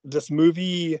this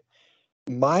movie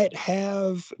might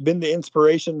have been the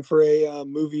inspiration for a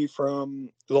movie from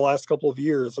the last couple of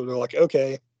years. So they're like,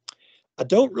 okay, I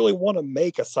don't really want to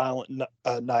make a Silent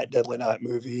Night Deadly Night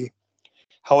movie.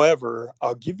 However,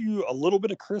 I'll give you a little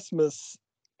bit of Christmas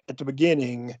at the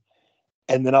beginning,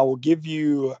 and then I will give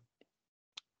you,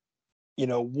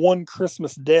 one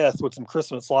Christmas death with some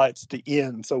Christmas lights at the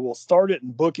end. So we'll start it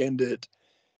and bookend it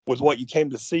with what you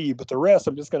came to see, but the rest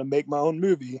I'm just going to make my own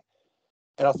movie.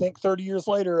 And I think 30 years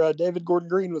later, David Gordon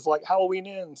Green was like, Halloween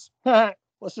ends.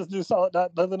 Let's just do Silent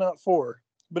Night Deadly Night 4.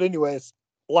 But anyways,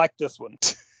 like this one.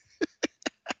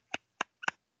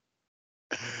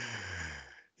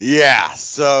 Yeah,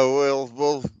 so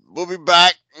we'll be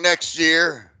back next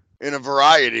year in a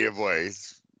variety of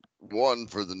ways. One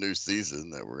for the new season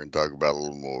that we're going to talk about a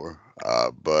little more,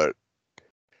 but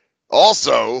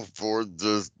also for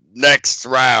the next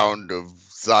round of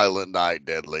Silent Night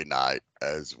Deadly Night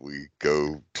as we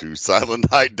go to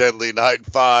Silent Night Deadly Night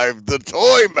 5, The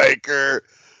Toy Maker,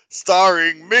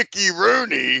 starring Mickey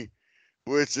Rooney,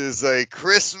 which is a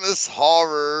Christmas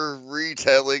horror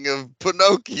retelling of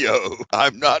Pinocchio.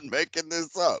 I'm not making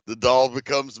this up. The doll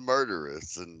becomes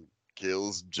murderous and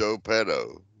kills Joe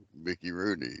Petto. Mickey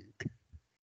Rooney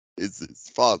is his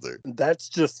father. That's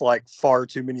just like far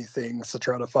too many things to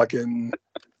try to fucking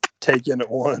take in at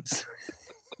once.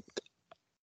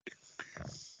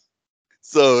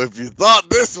 So if you thought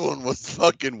this one was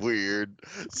fucking weird,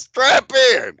 strap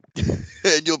in.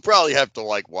 And you'll probably have to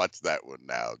watch that one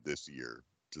now this year,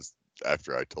 just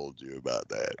after I told you about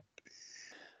that.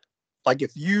 Like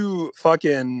if you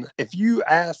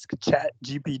ask Chat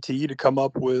GPT to come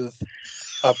up with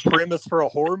a premise for a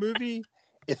horror movie,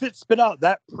 if it spit out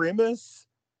that premise,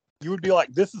 you would be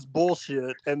like, this is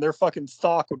bullshit, and their fucking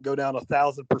stock would go down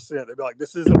 1,000%. They'd be like,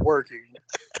 this isn't working.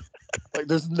 Like,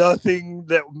 there's nothing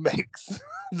that makes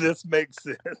this make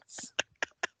sense.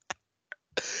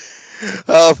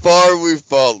 How far we've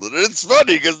fallen. And it's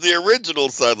funny because the original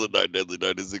Silent Night Deadly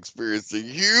Night is experiencing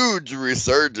huge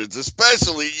resurgence,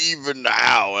 especially even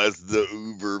now as the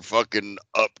uber fucking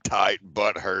uptight,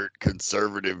 butthurt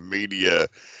conservative media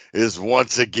is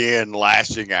once again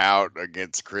lashing out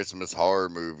against Christmas horror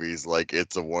movies like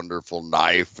It's a Wonderful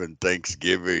Knife and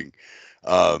Thanksgiving.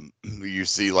 You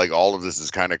see all of this has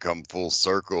kind of come full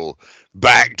circle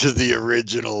back to the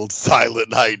original Silent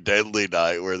Night Deadly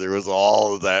Night, where there was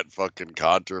all of that fucking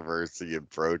controversy and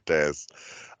protest.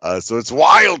 So it's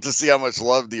wild to see how much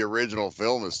love the original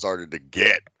film has started to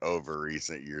get over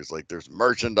recent years. There's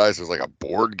merchandise, there's a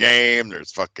board game,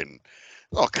 there's fucking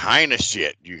all kind of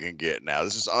shit you can get now.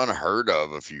 This is unheard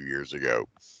of a few years ago.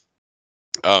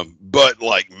 But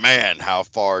man, how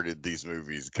far did these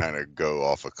movies kind of go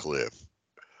off a cliff?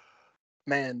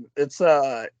 Man, it's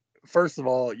first of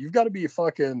all, you've got to be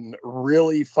fucking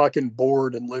really fucking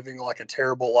bored and living a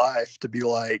terrible life to be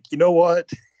like, you know what?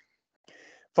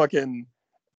 Fucking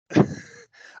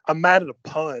I'm mad at a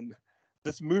pun.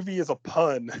 This movie is a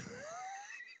pun.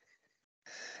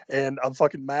 And I'm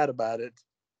fucking mad about it.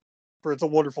 For It's a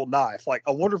Wonderful Knife.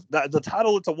 The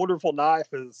title It's a Wonderful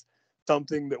Knife is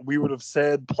something that we would have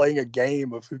said playing a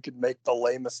game of who could make the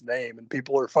lamest name, and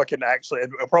people are fucking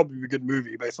it'll probably be a good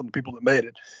movie based on the people that made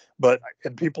it,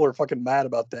 and people are fucking mad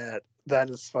about that.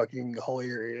 That is fucking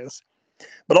hilarious.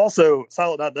 But also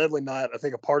Silent Night Deadly Night, I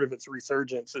think a part of its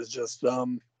resurgence is just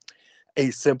a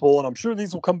simple, and I'm sure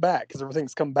these will come back because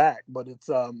everything's come back, but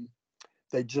it's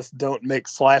they just don't make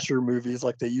slasher movies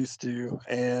like they used to,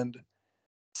 and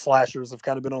slashers have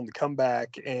kind of been on the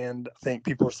comeback, and I think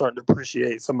people are starting to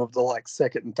appreciate some of the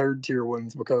second and third tier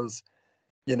ones because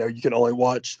you can only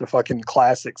watch the fucking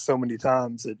classics so many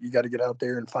times that you got to get out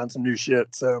there and find some new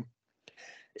shit. So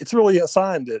it's really a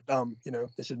sign that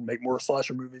they should make more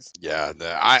slasher movies. Yeah,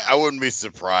 I wouldn't be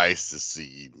surprised to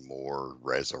see more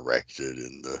resurrected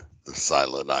in the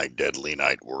Silent Night Deadly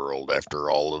Night world after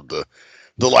all of the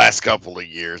last couple of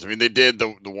years. I mean, they did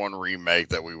the one remake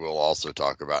that we will also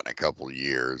talk about in a couple of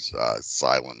years,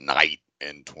 Silent Night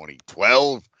in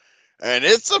 2012. And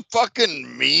it's a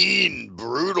fucking mean,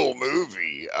 brutal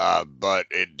movie, but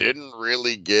it didn't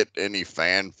really get any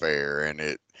fanfare,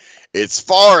 and it's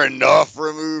far enough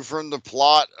removed from the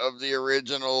plot of the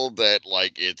original that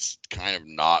it's kind of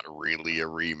not really a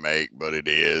remake, but it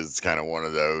is kind of one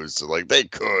of those. So they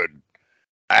could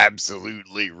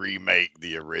absolutely remake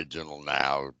the original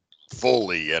now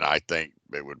fully, and I think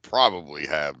it would probably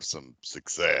have some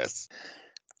success.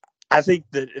 I think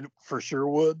that it for sure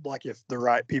would, if the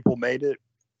right people made it.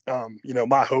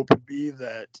 My hope would be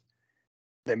that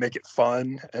they make it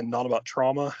fun and not about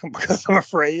trauma, because I'm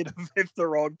afraid if the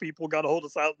wrong people got a hold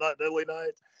of Silent Night, Deadly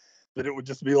Night, that it would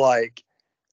just be like,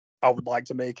 I would like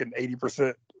to make an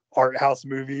 80% art house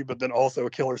movie, but then also a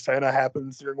killer Santa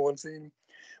happens during one scene.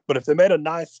 But if they made a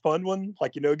nice, fun one,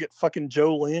 like, get fucking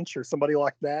Joe Lynch or somebody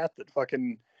like that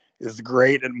fucking is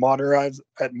great at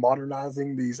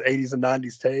modernizing these 80s and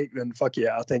 90s take, then fuck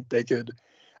yeah, I think they could.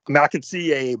 I mean, I could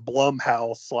see a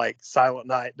Blumhouse like Silent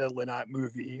Night, Deadly Night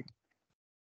movie,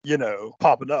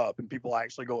 popping up and people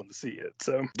actually going to see it.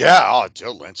 So yeah,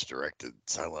 Joe Lynch directed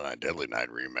Silent Night, Deadly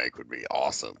Night remake would be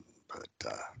awesome.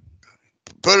 But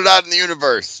put it out in the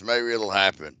universe, maybe it'll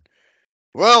happen.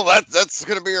 Well, that's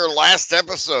going to be our last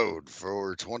episode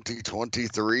for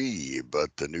 2023, but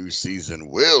the new season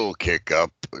will kick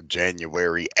up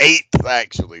January 8th,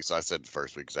 actually. So I said the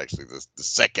first week is actually the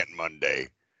second Monday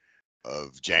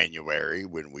of January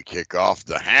when we kick off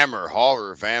the Hammer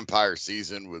Horror Vampire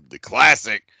season with the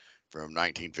classic from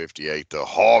 1958, The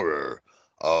Horror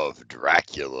of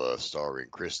Dracula, starring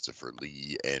Christopher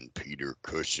Lee and Peter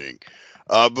Cushing.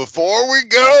 Before we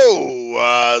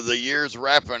go, the year's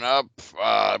wrapping up.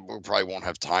 We probably won't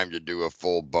have time to do a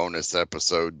full bonus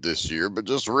episode this year, but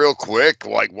just real quick,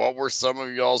 like, what were some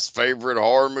of y'all's favorite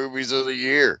horror movies of the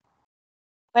year?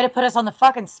 Way to put us on the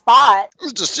fucking spot. It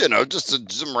was just,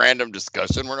 some random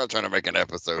discussion. We're not trying to make an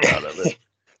episode out of it.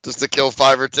 Just to kill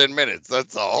 5 or 10 minutes.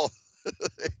 That's all.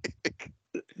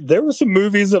 There were some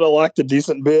movies that I liked a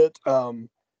decent bit.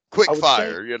 Quick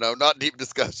fire, not deep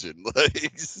discussion.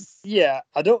 Yeah,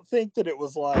 I don't think that it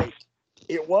was like,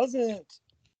 it wasn't,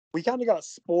 we kind of got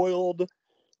spoiled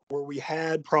where we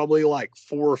had probably like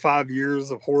 4 or 5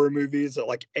 years of horror movies that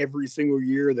like every single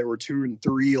year there were 2 and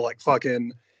 3 like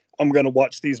fucking, I'm going to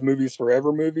watch these movies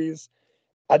forever movies.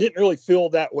 I didn't really feel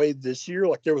that way this year.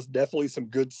 Like there was definitely some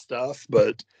good stuff,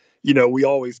 but we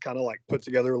always kind of like put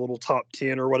together a little top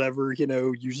 10 or whatever,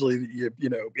 usually,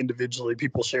 individually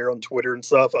people share on Twitter and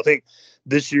stuff. I think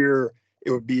this year it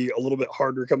would be a little bit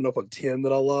harder coming up with 10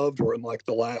 that I loved, or in like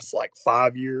the last like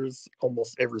 5 years,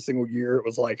 almost every single year, it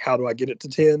was like, how do I get it to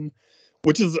 10?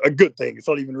 Which is a good thing. It's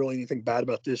not even really anything bad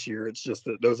about this year. It's just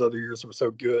that those other years were so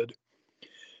good.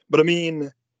 But I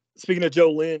mean, speaking of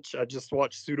Joe Lynch, I just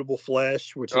watched Suitable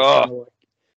Flesh, which is kind of like,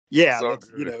 yeah, so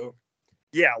that's,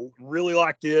 yeah, really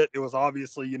liked it. It was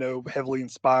obviously, heavily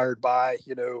inspired by,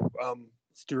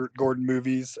 Stuart Gordon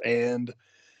movies, and,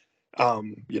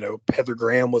 Heather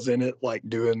Graham was in it, like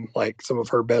doing like some of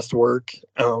her best work.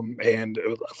 And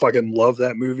I fucking love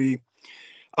that movie.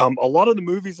 A lot of the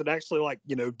movies that actually like,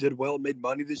 did well and made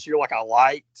money this year, like I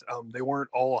liked, they weren't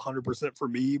all 100% for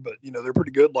me, but they're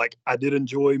pretty good. Like I did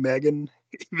enjoy Megan,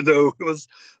 even though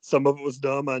some of it was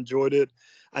dumb. I enjoyed it.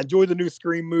 I enjoyed the new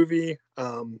Scream movie.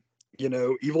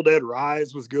 Evil Dead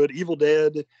Rise was good. Evil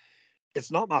Dead, it's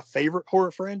not my favorite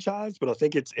horror franchise, but I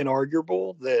think it's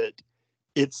inarguable that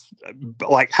it's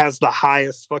like has the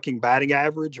highest fucking batting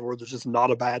average, or there's just not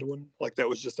a bad one. Like that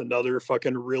was just another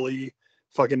fucking really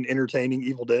fucking entertaining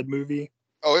Evil Dead movie.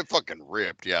 Oh, it fucking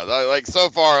ripped. Yeah. Like so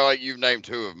far, like you've named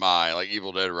 2 of mine, like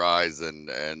Evil Dead Rise and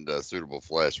Suitable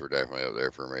Flesh were definitely up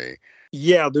there for me.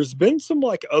 Yeah, there's been some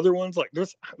like other ones, like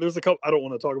there's a couple. I don't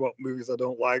want to talk about movies I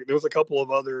don't like. There's a couple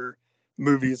of other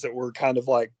movies that were kind of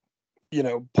like,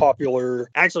 popular.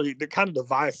 Actually, they're kind of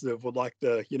divisive with like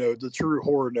the, the true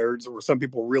horror nerds, where some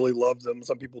people really loved them,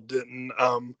 some people didn't.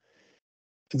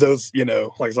 Those,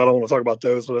 like I don't want to talk about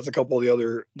those, but that's a couple of the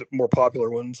other more popular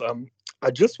ones.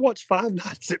 I just watched Five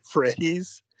Nights at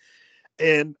Freddy's,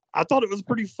 and I thought it was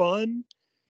pretty fun.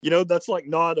 That's like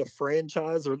not a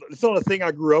franchise, or it's not a thing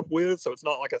I grew up with. So it's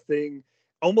not like a thing.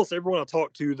 Almost everyone I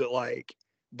talked to that like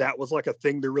that was like a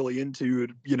thing they're really into,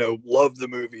 loved the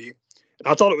movie. And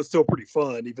I thought it was still pretty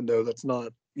fun, even though that's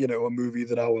not, a movie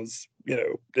that I was,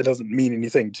 it doesn't mean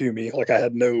anything to me. Like I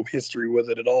had no history with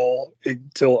it at all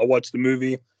until I watched the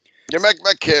movie. Yeah,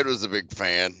 my kid was a big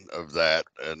fan of that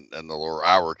and the lore.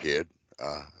 Our kid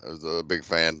was a big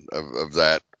fan of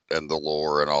that and the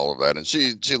lore and all of that, and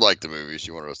she liked the movie.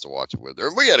 She wanted us to watch it with her,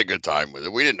 and we had a good time with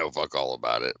it. We didn't know fuck all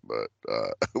about it, but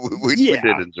we did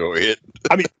enjoy it.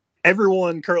 I mean,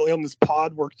 everyone currently on this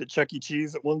pod worked at Chuck E.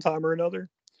 Cheese at one time or another,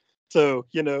 so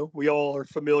we all are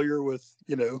familiar with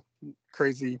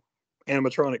crazy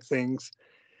animatronic things.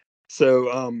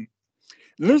 So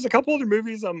there's a couple other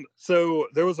movies. So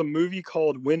there was a movie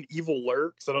called When Evil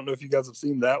Lurks. I don't know if you guys have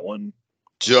seen that one.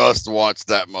 Just watch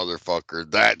that motherfucker.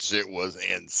 That shit was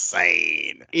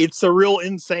insane. It's a real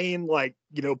insane, like,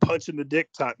 punch in the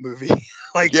dick type movie.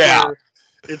 Like, yeah,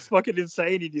 it's fucking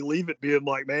insane. And you leave it being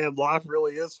like, man, life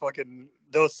really is fucking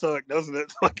does suck, doesn't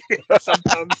it? Like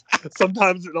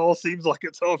sometimes it all seems like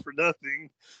it's all for nothing.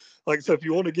 Like, so if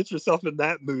you want to get yourself in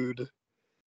that mood,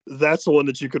 that's the one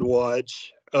that you could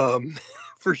watch,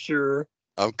 for sure.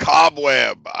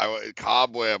 Cobweb.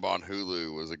 Cobweb on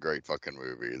Hulu was a great fucking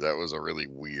movie. That was a really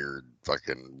weird,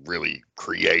 fucking, really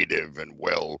creative and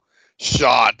well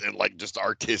shot and like just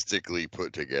artistically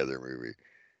put together movie.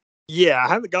 Yeah, I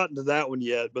haven't gotten to that one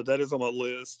yet, but that is on my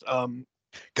list.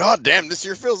 God damn, this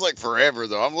year feels like forever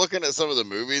though. I'm looking at some of the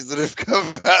movies that have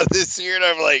come out this year, and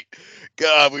I'm like,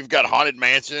 God, we've got Haunted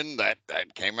Mansion that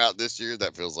came out this year.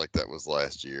 That feels like that was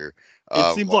last year.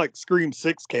 It seems like Scream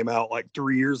 6 came out like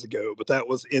 3 years ago, but that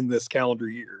was in this calendar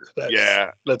year.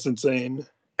 That's insane.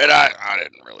 And I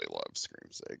didn't really love Scream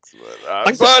 6, but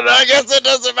I guess it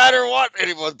doesn't matter what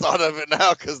anyone thought of it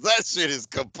now, because that shit is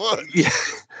kaput.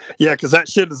 Yeah, because that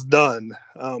shit is done.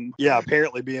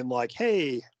 Apparently being like,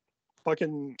 hey,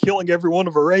 fucking killing every one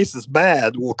of a race is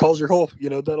bad. Will cause your whole,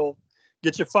 that'll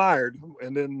get you fired.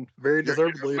 And then very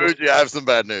deservedly. You have some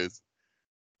bad news.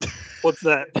 What's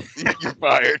that? You're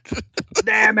fired.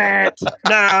 Damn it!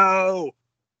 No.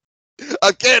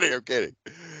 I'm kidding.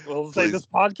 Well, this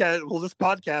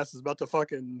podcast is about to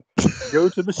fucking go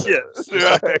to the ships.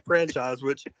 That franchise,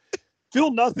 which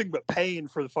feel nothing but pain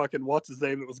for the fucking what's his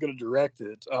name that was going to direct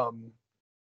it.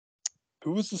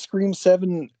 Who was the Scream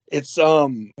 7? It's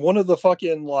one of the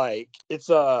fucking one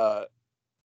of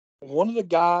the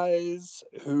guys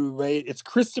who made it's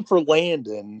Christopher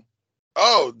Landon.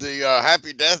 Oh, the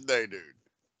Happy Death Day dude.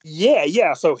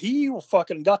 Yeah. So he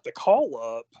fucking got the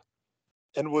call up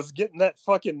and was getting that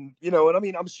fucking, and I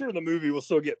mean, I'm sure the movie will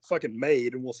still get fucking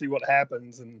made, and we'll see what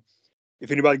happens, and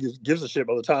if anybody gives a shit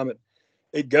by the time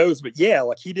it goes. But yeah,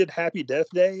 like he did Happy Death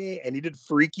Day, and he did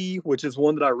Freaky, which is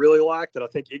one that I really liked, that I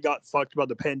think it got fucked by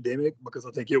the pandemic, because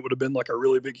I think it would have been like a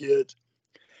really big hit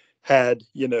had,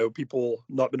 people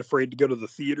not been afraid to go to the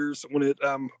theaters when it,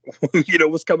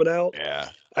 was coming out. Yeah.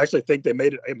 I actually think they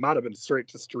made it might have been straight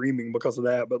to streaming because of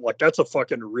that, but like, that's a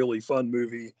fucking really fun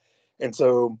movie. And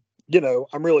so,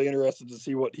 I'm really interested to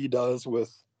see what he does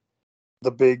with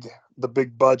the big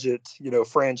budget,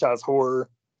 franchise horror.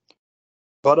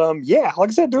 But, like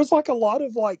I said, there's like a lot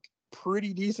of like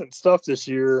pretty decent stuff this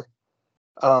year.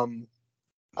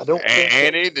 I don't think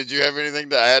Annie, did you have anything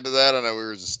to add to that? I know we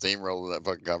were just steamrolling that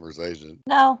fucking conversation.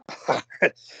 No.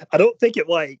 I don't think it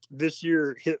like this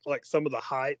year hit like some of the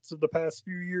heights of the past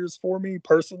few years for me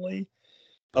personally.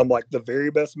 Like the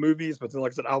very best movies, but then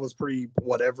like I said, I was pretty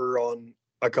whatever on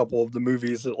a couple of the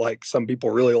movies that like some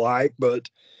people really like. But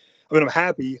I mean, I'm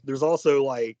happy. There's also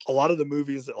like a lot of the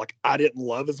movies that like I didn't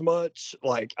love as much,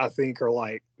 like I think are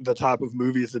like the type of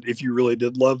movies that if you really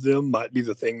did love them might be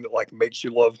the thing that like makes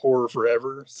you love horror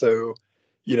forever. So,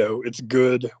 it's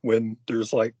good when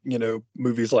there's like,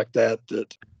 movies like that,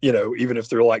 even if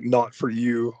they're like not for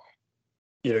you,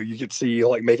 you could see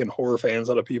like making horror fans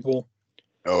out of people.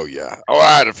 Oh yeah. Oh,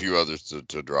 I had a few others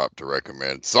to drop to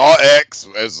recommend. Saw X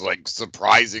is like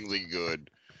surprisingly good.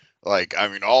 Like, I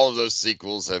mean, all of those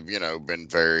sequels have, been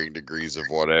varying degrees of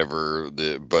whatever,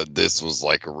 but this was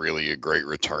like really a great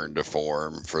return to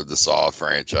form for the Saw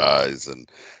franchise. And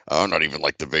I'm not even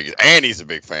like the biggest. Annie's a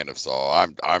big fan of Saw.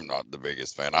 I'm not the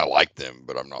biggest fan. I like them,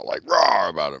 but I'm not like raw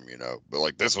about them, But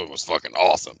like this one was fucking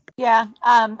awesome. Yeah,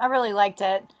 I really liked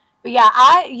it. But yeah,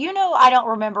 I don't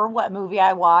remember what movie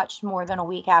I watched more than a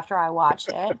week after I watched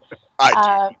it.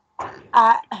 I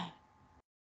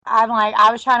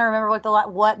was trying to remember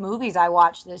what movies I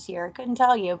watched this year. Couldn't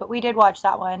tell you, but we did watch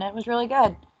that one. It was really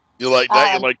good. You like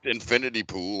that? You liked Infinity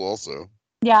Pool also.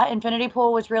 Yeah, Infinity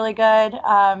Pool was really good.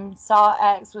 Saw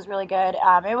X was really good.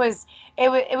 It was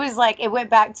like it went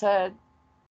back to,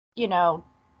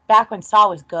 back when Saw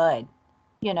was good,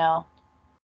 the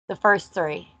first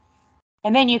three,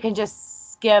 and then you can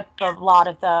just skip a lot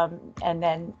of them and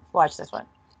then watch this one.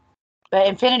 But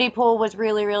Infinity Pool was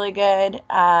really, really good.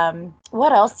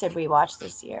 What else did we watch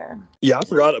this year? Yeah, I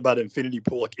forgot about Infinity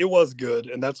Pool. Like, it was good,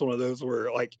 and that's one of those where,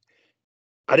 like,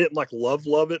 I didn't, like,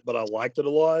 love it, but I liked it a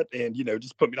lot. And,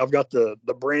 just I've got the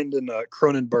Brandon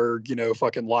Cronenberg,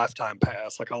 fucking Lifetime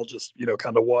pass. Like, I'll just,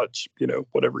 kind of watch,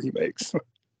 whatever he makes.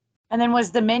 And then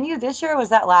was The Menu this year or was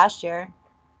that last year?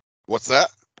 What's that?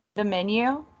 The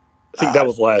Menu? I think that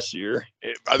was last year.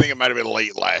 I think it might have been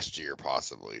late last year,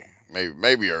 possibly.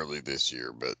 Maybe early this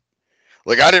year, but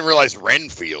like I didn't realize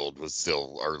Renfield was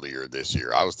still earlier this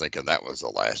year. I was thinking that was a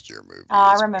last year movie.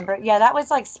 I remember. Yeah, that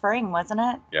was like spring, wasn't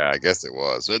it? Yeah, I guess it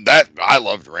was. I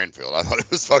loved Renfield. I thought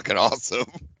it was fucking awesome.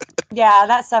 Yeah,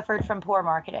 that suffered from poor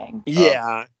marketing.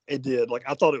 Yeah, it did. Like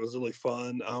I thought it was really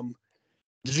fun.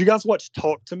 Did you guys watch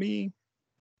Talk to Me?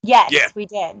 Yes, we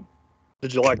did.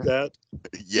 Did you like that?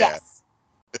 Yeah. Yes.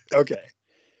 Okay.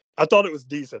 I thought it was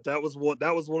decent. That was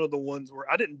one of the ones where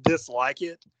I didn't dislike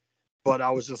it, but I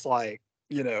was just like,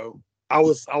 I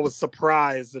was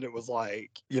surprised that it was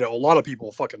like, a lot of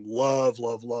people fucking love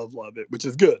it, which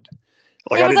is good.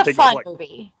 Like It I was didn't a think it was fun like,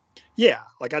 movie. yeah,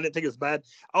 like I didn't think it was bad.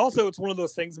 Also, it's one of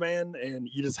those things, man, and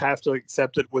you just have to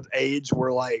accept it with age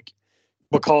where like,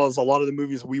 because a lot of the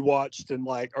movies we watched and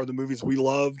like are the movies we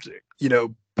loved,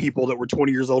 people that were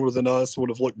 20 years older than us would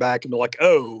have looked back and be like,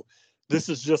 oh, this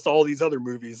is just all these other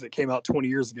movies that came out 20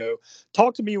 years ago.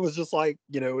 Talk to Me was just like,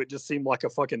 it just seemed like a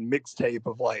fucking mixtape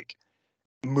of like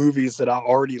movies that I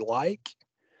already like.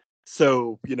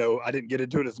 So, I didn't get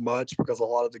into it as much because a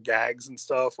lot of the gags and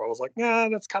stuff, I was like, nah,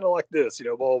 that's kind of like this,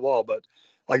 blah, blah, blah. But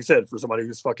like I said, for somebody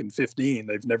who's fucking 15,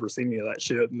 they've never seen any of that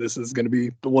shit. And this is going to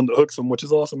be the one that hooks them, which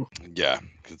is awesome. Yeah,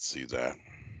 could see that.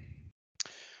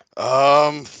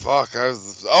 Fuck.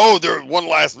 There one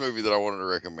last movie that I wanted to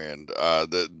recommend.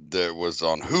 That was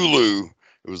on Hulu.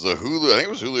 It was a Hulu. I think it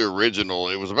was Hulu original.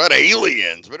 It was about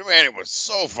aliens, but man, it was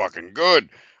so fucking good.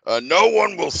 No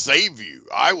One Will Save You.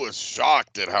 I was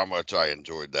shocked at how much I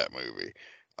enjoyed that movie.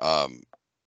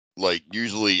 Like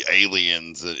usually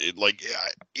aliens,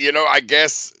 I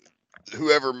guess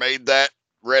whoever made that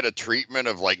read a treatment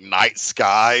of like Night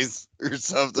Skies or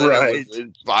something. Right. It was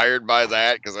inspired by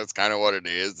that because that's kind of what it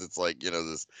is. It's like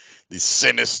these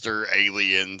sinister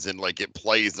aliens, and like it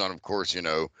plays on, of course,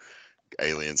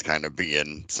 aliens kind of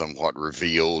being somewhat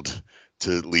revealed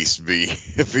to at least be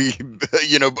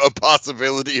a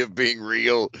possibility of being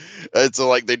real. And so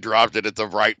like they dropped it at the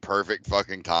right perfect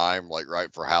fucking time, like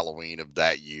right for Halloween of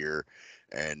that year.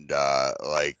 And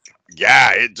it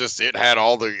had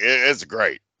it's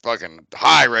great. Fucking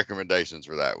high recommendations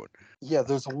for that one. Yeah,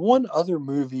 there's one other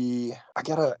movie.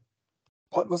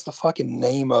 What was the fucking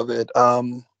name of it?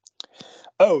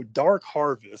 Dark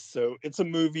Harvest. So it's a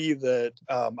movie that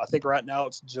I think right now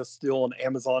it's just still on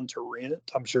Amazon to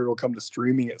rent. I'm sure it'll come to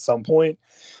streaming at some point.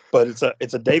 But it's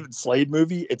a David Slade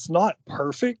movie. It's not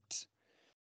perfect,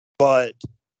 but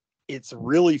it's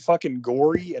really fucking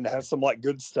gory and has some like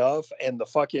good stuff. And the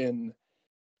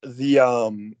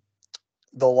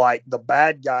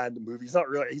bad guy in the movie,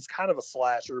 he's kind of a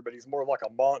slasher, but he's more like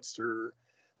a monster.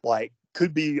 Like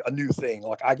could be a new thing.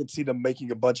 Like I could see them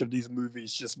making a bunch of these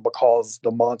movies just because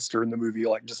the monster in the movie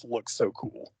like just looks so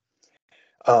cool.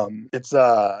 I'll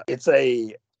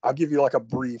give you like a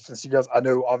brief, since I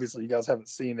know obviously you guys haven't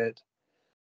seen it.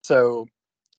 So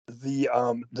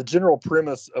the general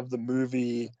premise of the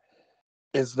movie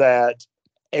is that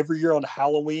every year on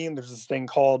Halloween there's this thing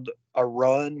called a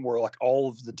run where like all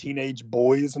of the teenage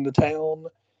boys in the town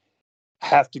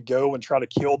have to go and try to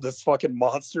kill this fucking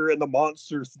monster, and the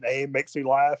monster's name makes me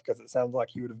laugh because it sounds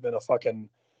like he would have been a fucking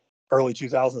early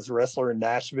 2000s wrestler in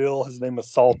Nashville. His name was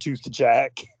Sawtooth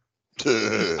Jack.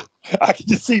 I can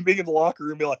just see being in the locker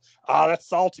room and be like, that's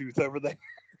Sawtooth over there.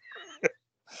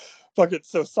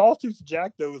 So Sawtooth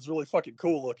Jack though is really fucking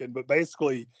cool looking, but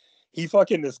basically he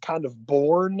fucking is kind of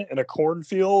born in a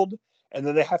cornfield, and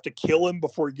then they have to kill him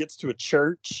before he gets to a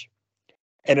church.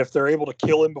 And if they're able to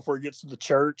kill him before he gets to the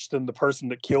church, then the person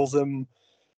that kills him,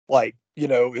 like,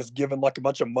 is given like a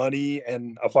bunch of money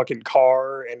and a fucking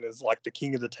car and is like the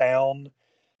king of the town.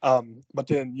 But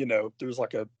then, there's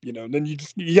like then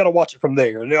you got to watch it from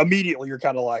there. And immediately you're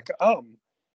kind of like,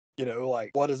 like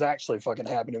what is actually fucking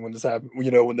happening when this happens,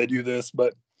 when they do this.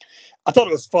 But I thought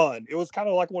it was fun. It was kind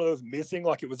of like one of those missing,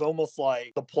 like it was almost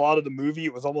like the plot of the movie.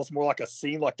 It was almost more like a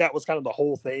scene. Like that was kind of the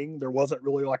whole thing. There wasn't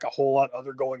really like a whole lot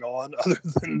other going on other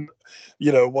than,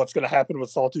 what's going to happen with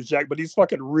Sawtooth Jack. But he's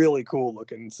fucking really cool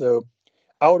looking. So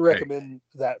I would recommend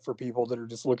that for people that are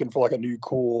just looking for like a new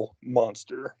cool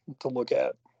monster to look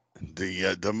at.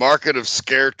 The market of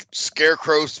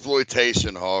scarecrow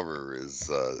exploitation, however, is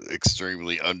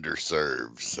extremely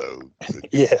underserved. So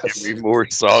yes, give me more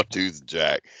Sawtooth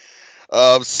Jack.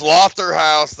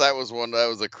 Slaughterhouse, that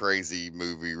was a crazy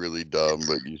movie, really dumb,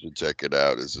 but you should check it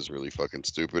out. It's just really fucking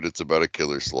stupid. It's about a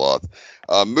killer sloth.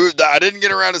 I didn't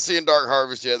get around to seeing Dark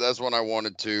Harvest yet. That's one I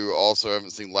wanted to. Also,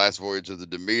 haven't seen Last Voyage of the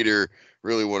Demeter.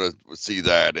 Really want to see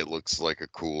that. It looks like a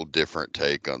cool, different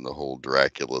take on the whole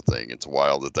Dracula thing. It's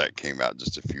wild that came out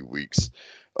just a few weeks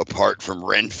apart from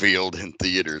Renfield in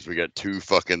theaters. We got 2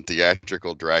 fucking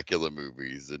theatrical Dracula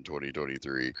movies in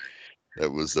 2023.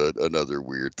 That was another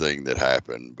weird thing that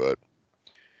happened, but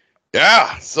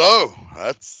yeah. So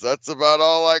that's about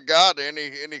all I got.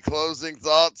 Any closing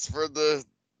thoughts for the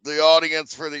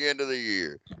audience for the end of the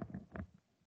year?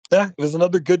 Yeah, it was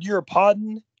another good year of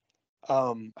podding.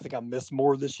 I think I missed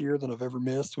more this year than I've ever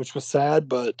missed, which was sad,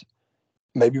 but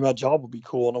maybe my job will be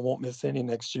cool and I won't miss any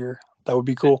next year. That would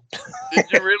be cool.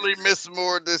 Did you really miss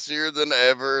more this year than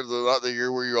ever? Not the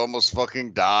year where you almost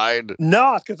fucking died?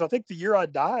 No, because I think the year I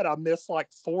died, I missed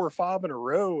like 4 or 5 in a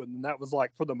row, and that was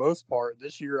like for the most part.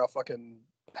 This year, I fucking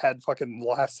had fucking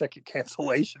last second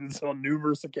cancellations on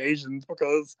numerous occasions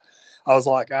because I was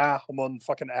like, I'm on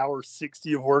fucking hour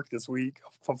 60 of work this week.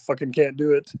 I fucking can't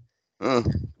do it.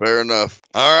 Fair enough.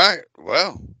 All right.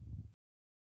 Well,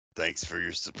 thanks for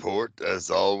your support.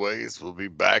 As always, we'll be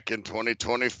back in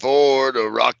 2024 to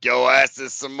rock your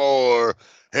asses some more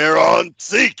here on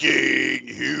Seeking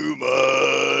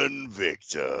Human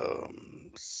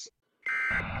Victims.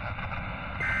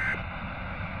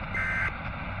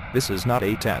 This is not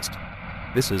a test.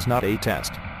 This is not a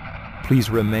test. Please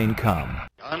remain calm.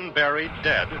 Unburied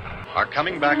dead are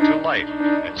coming back to life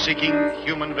and seeking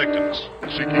human victims.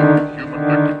 Seeking human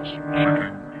victims.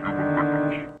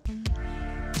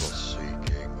 The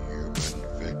Seeking Human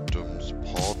Victims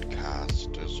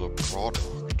podcast is a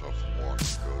product of One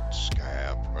Good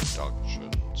Scare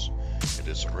Productions. It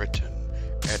is written,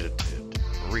 edited,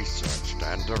 researched,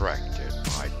 and directed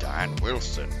by Dan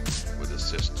Wilson, with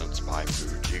assistance by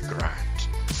Fuji Grant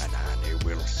and Annie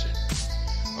Wilson.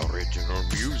 Original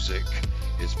music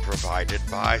is provided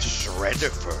by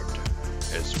Shredderford,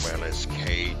 as well as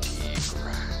K.D.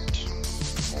 Grant.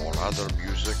 All other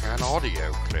music and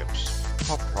audio clips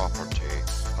are property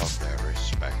of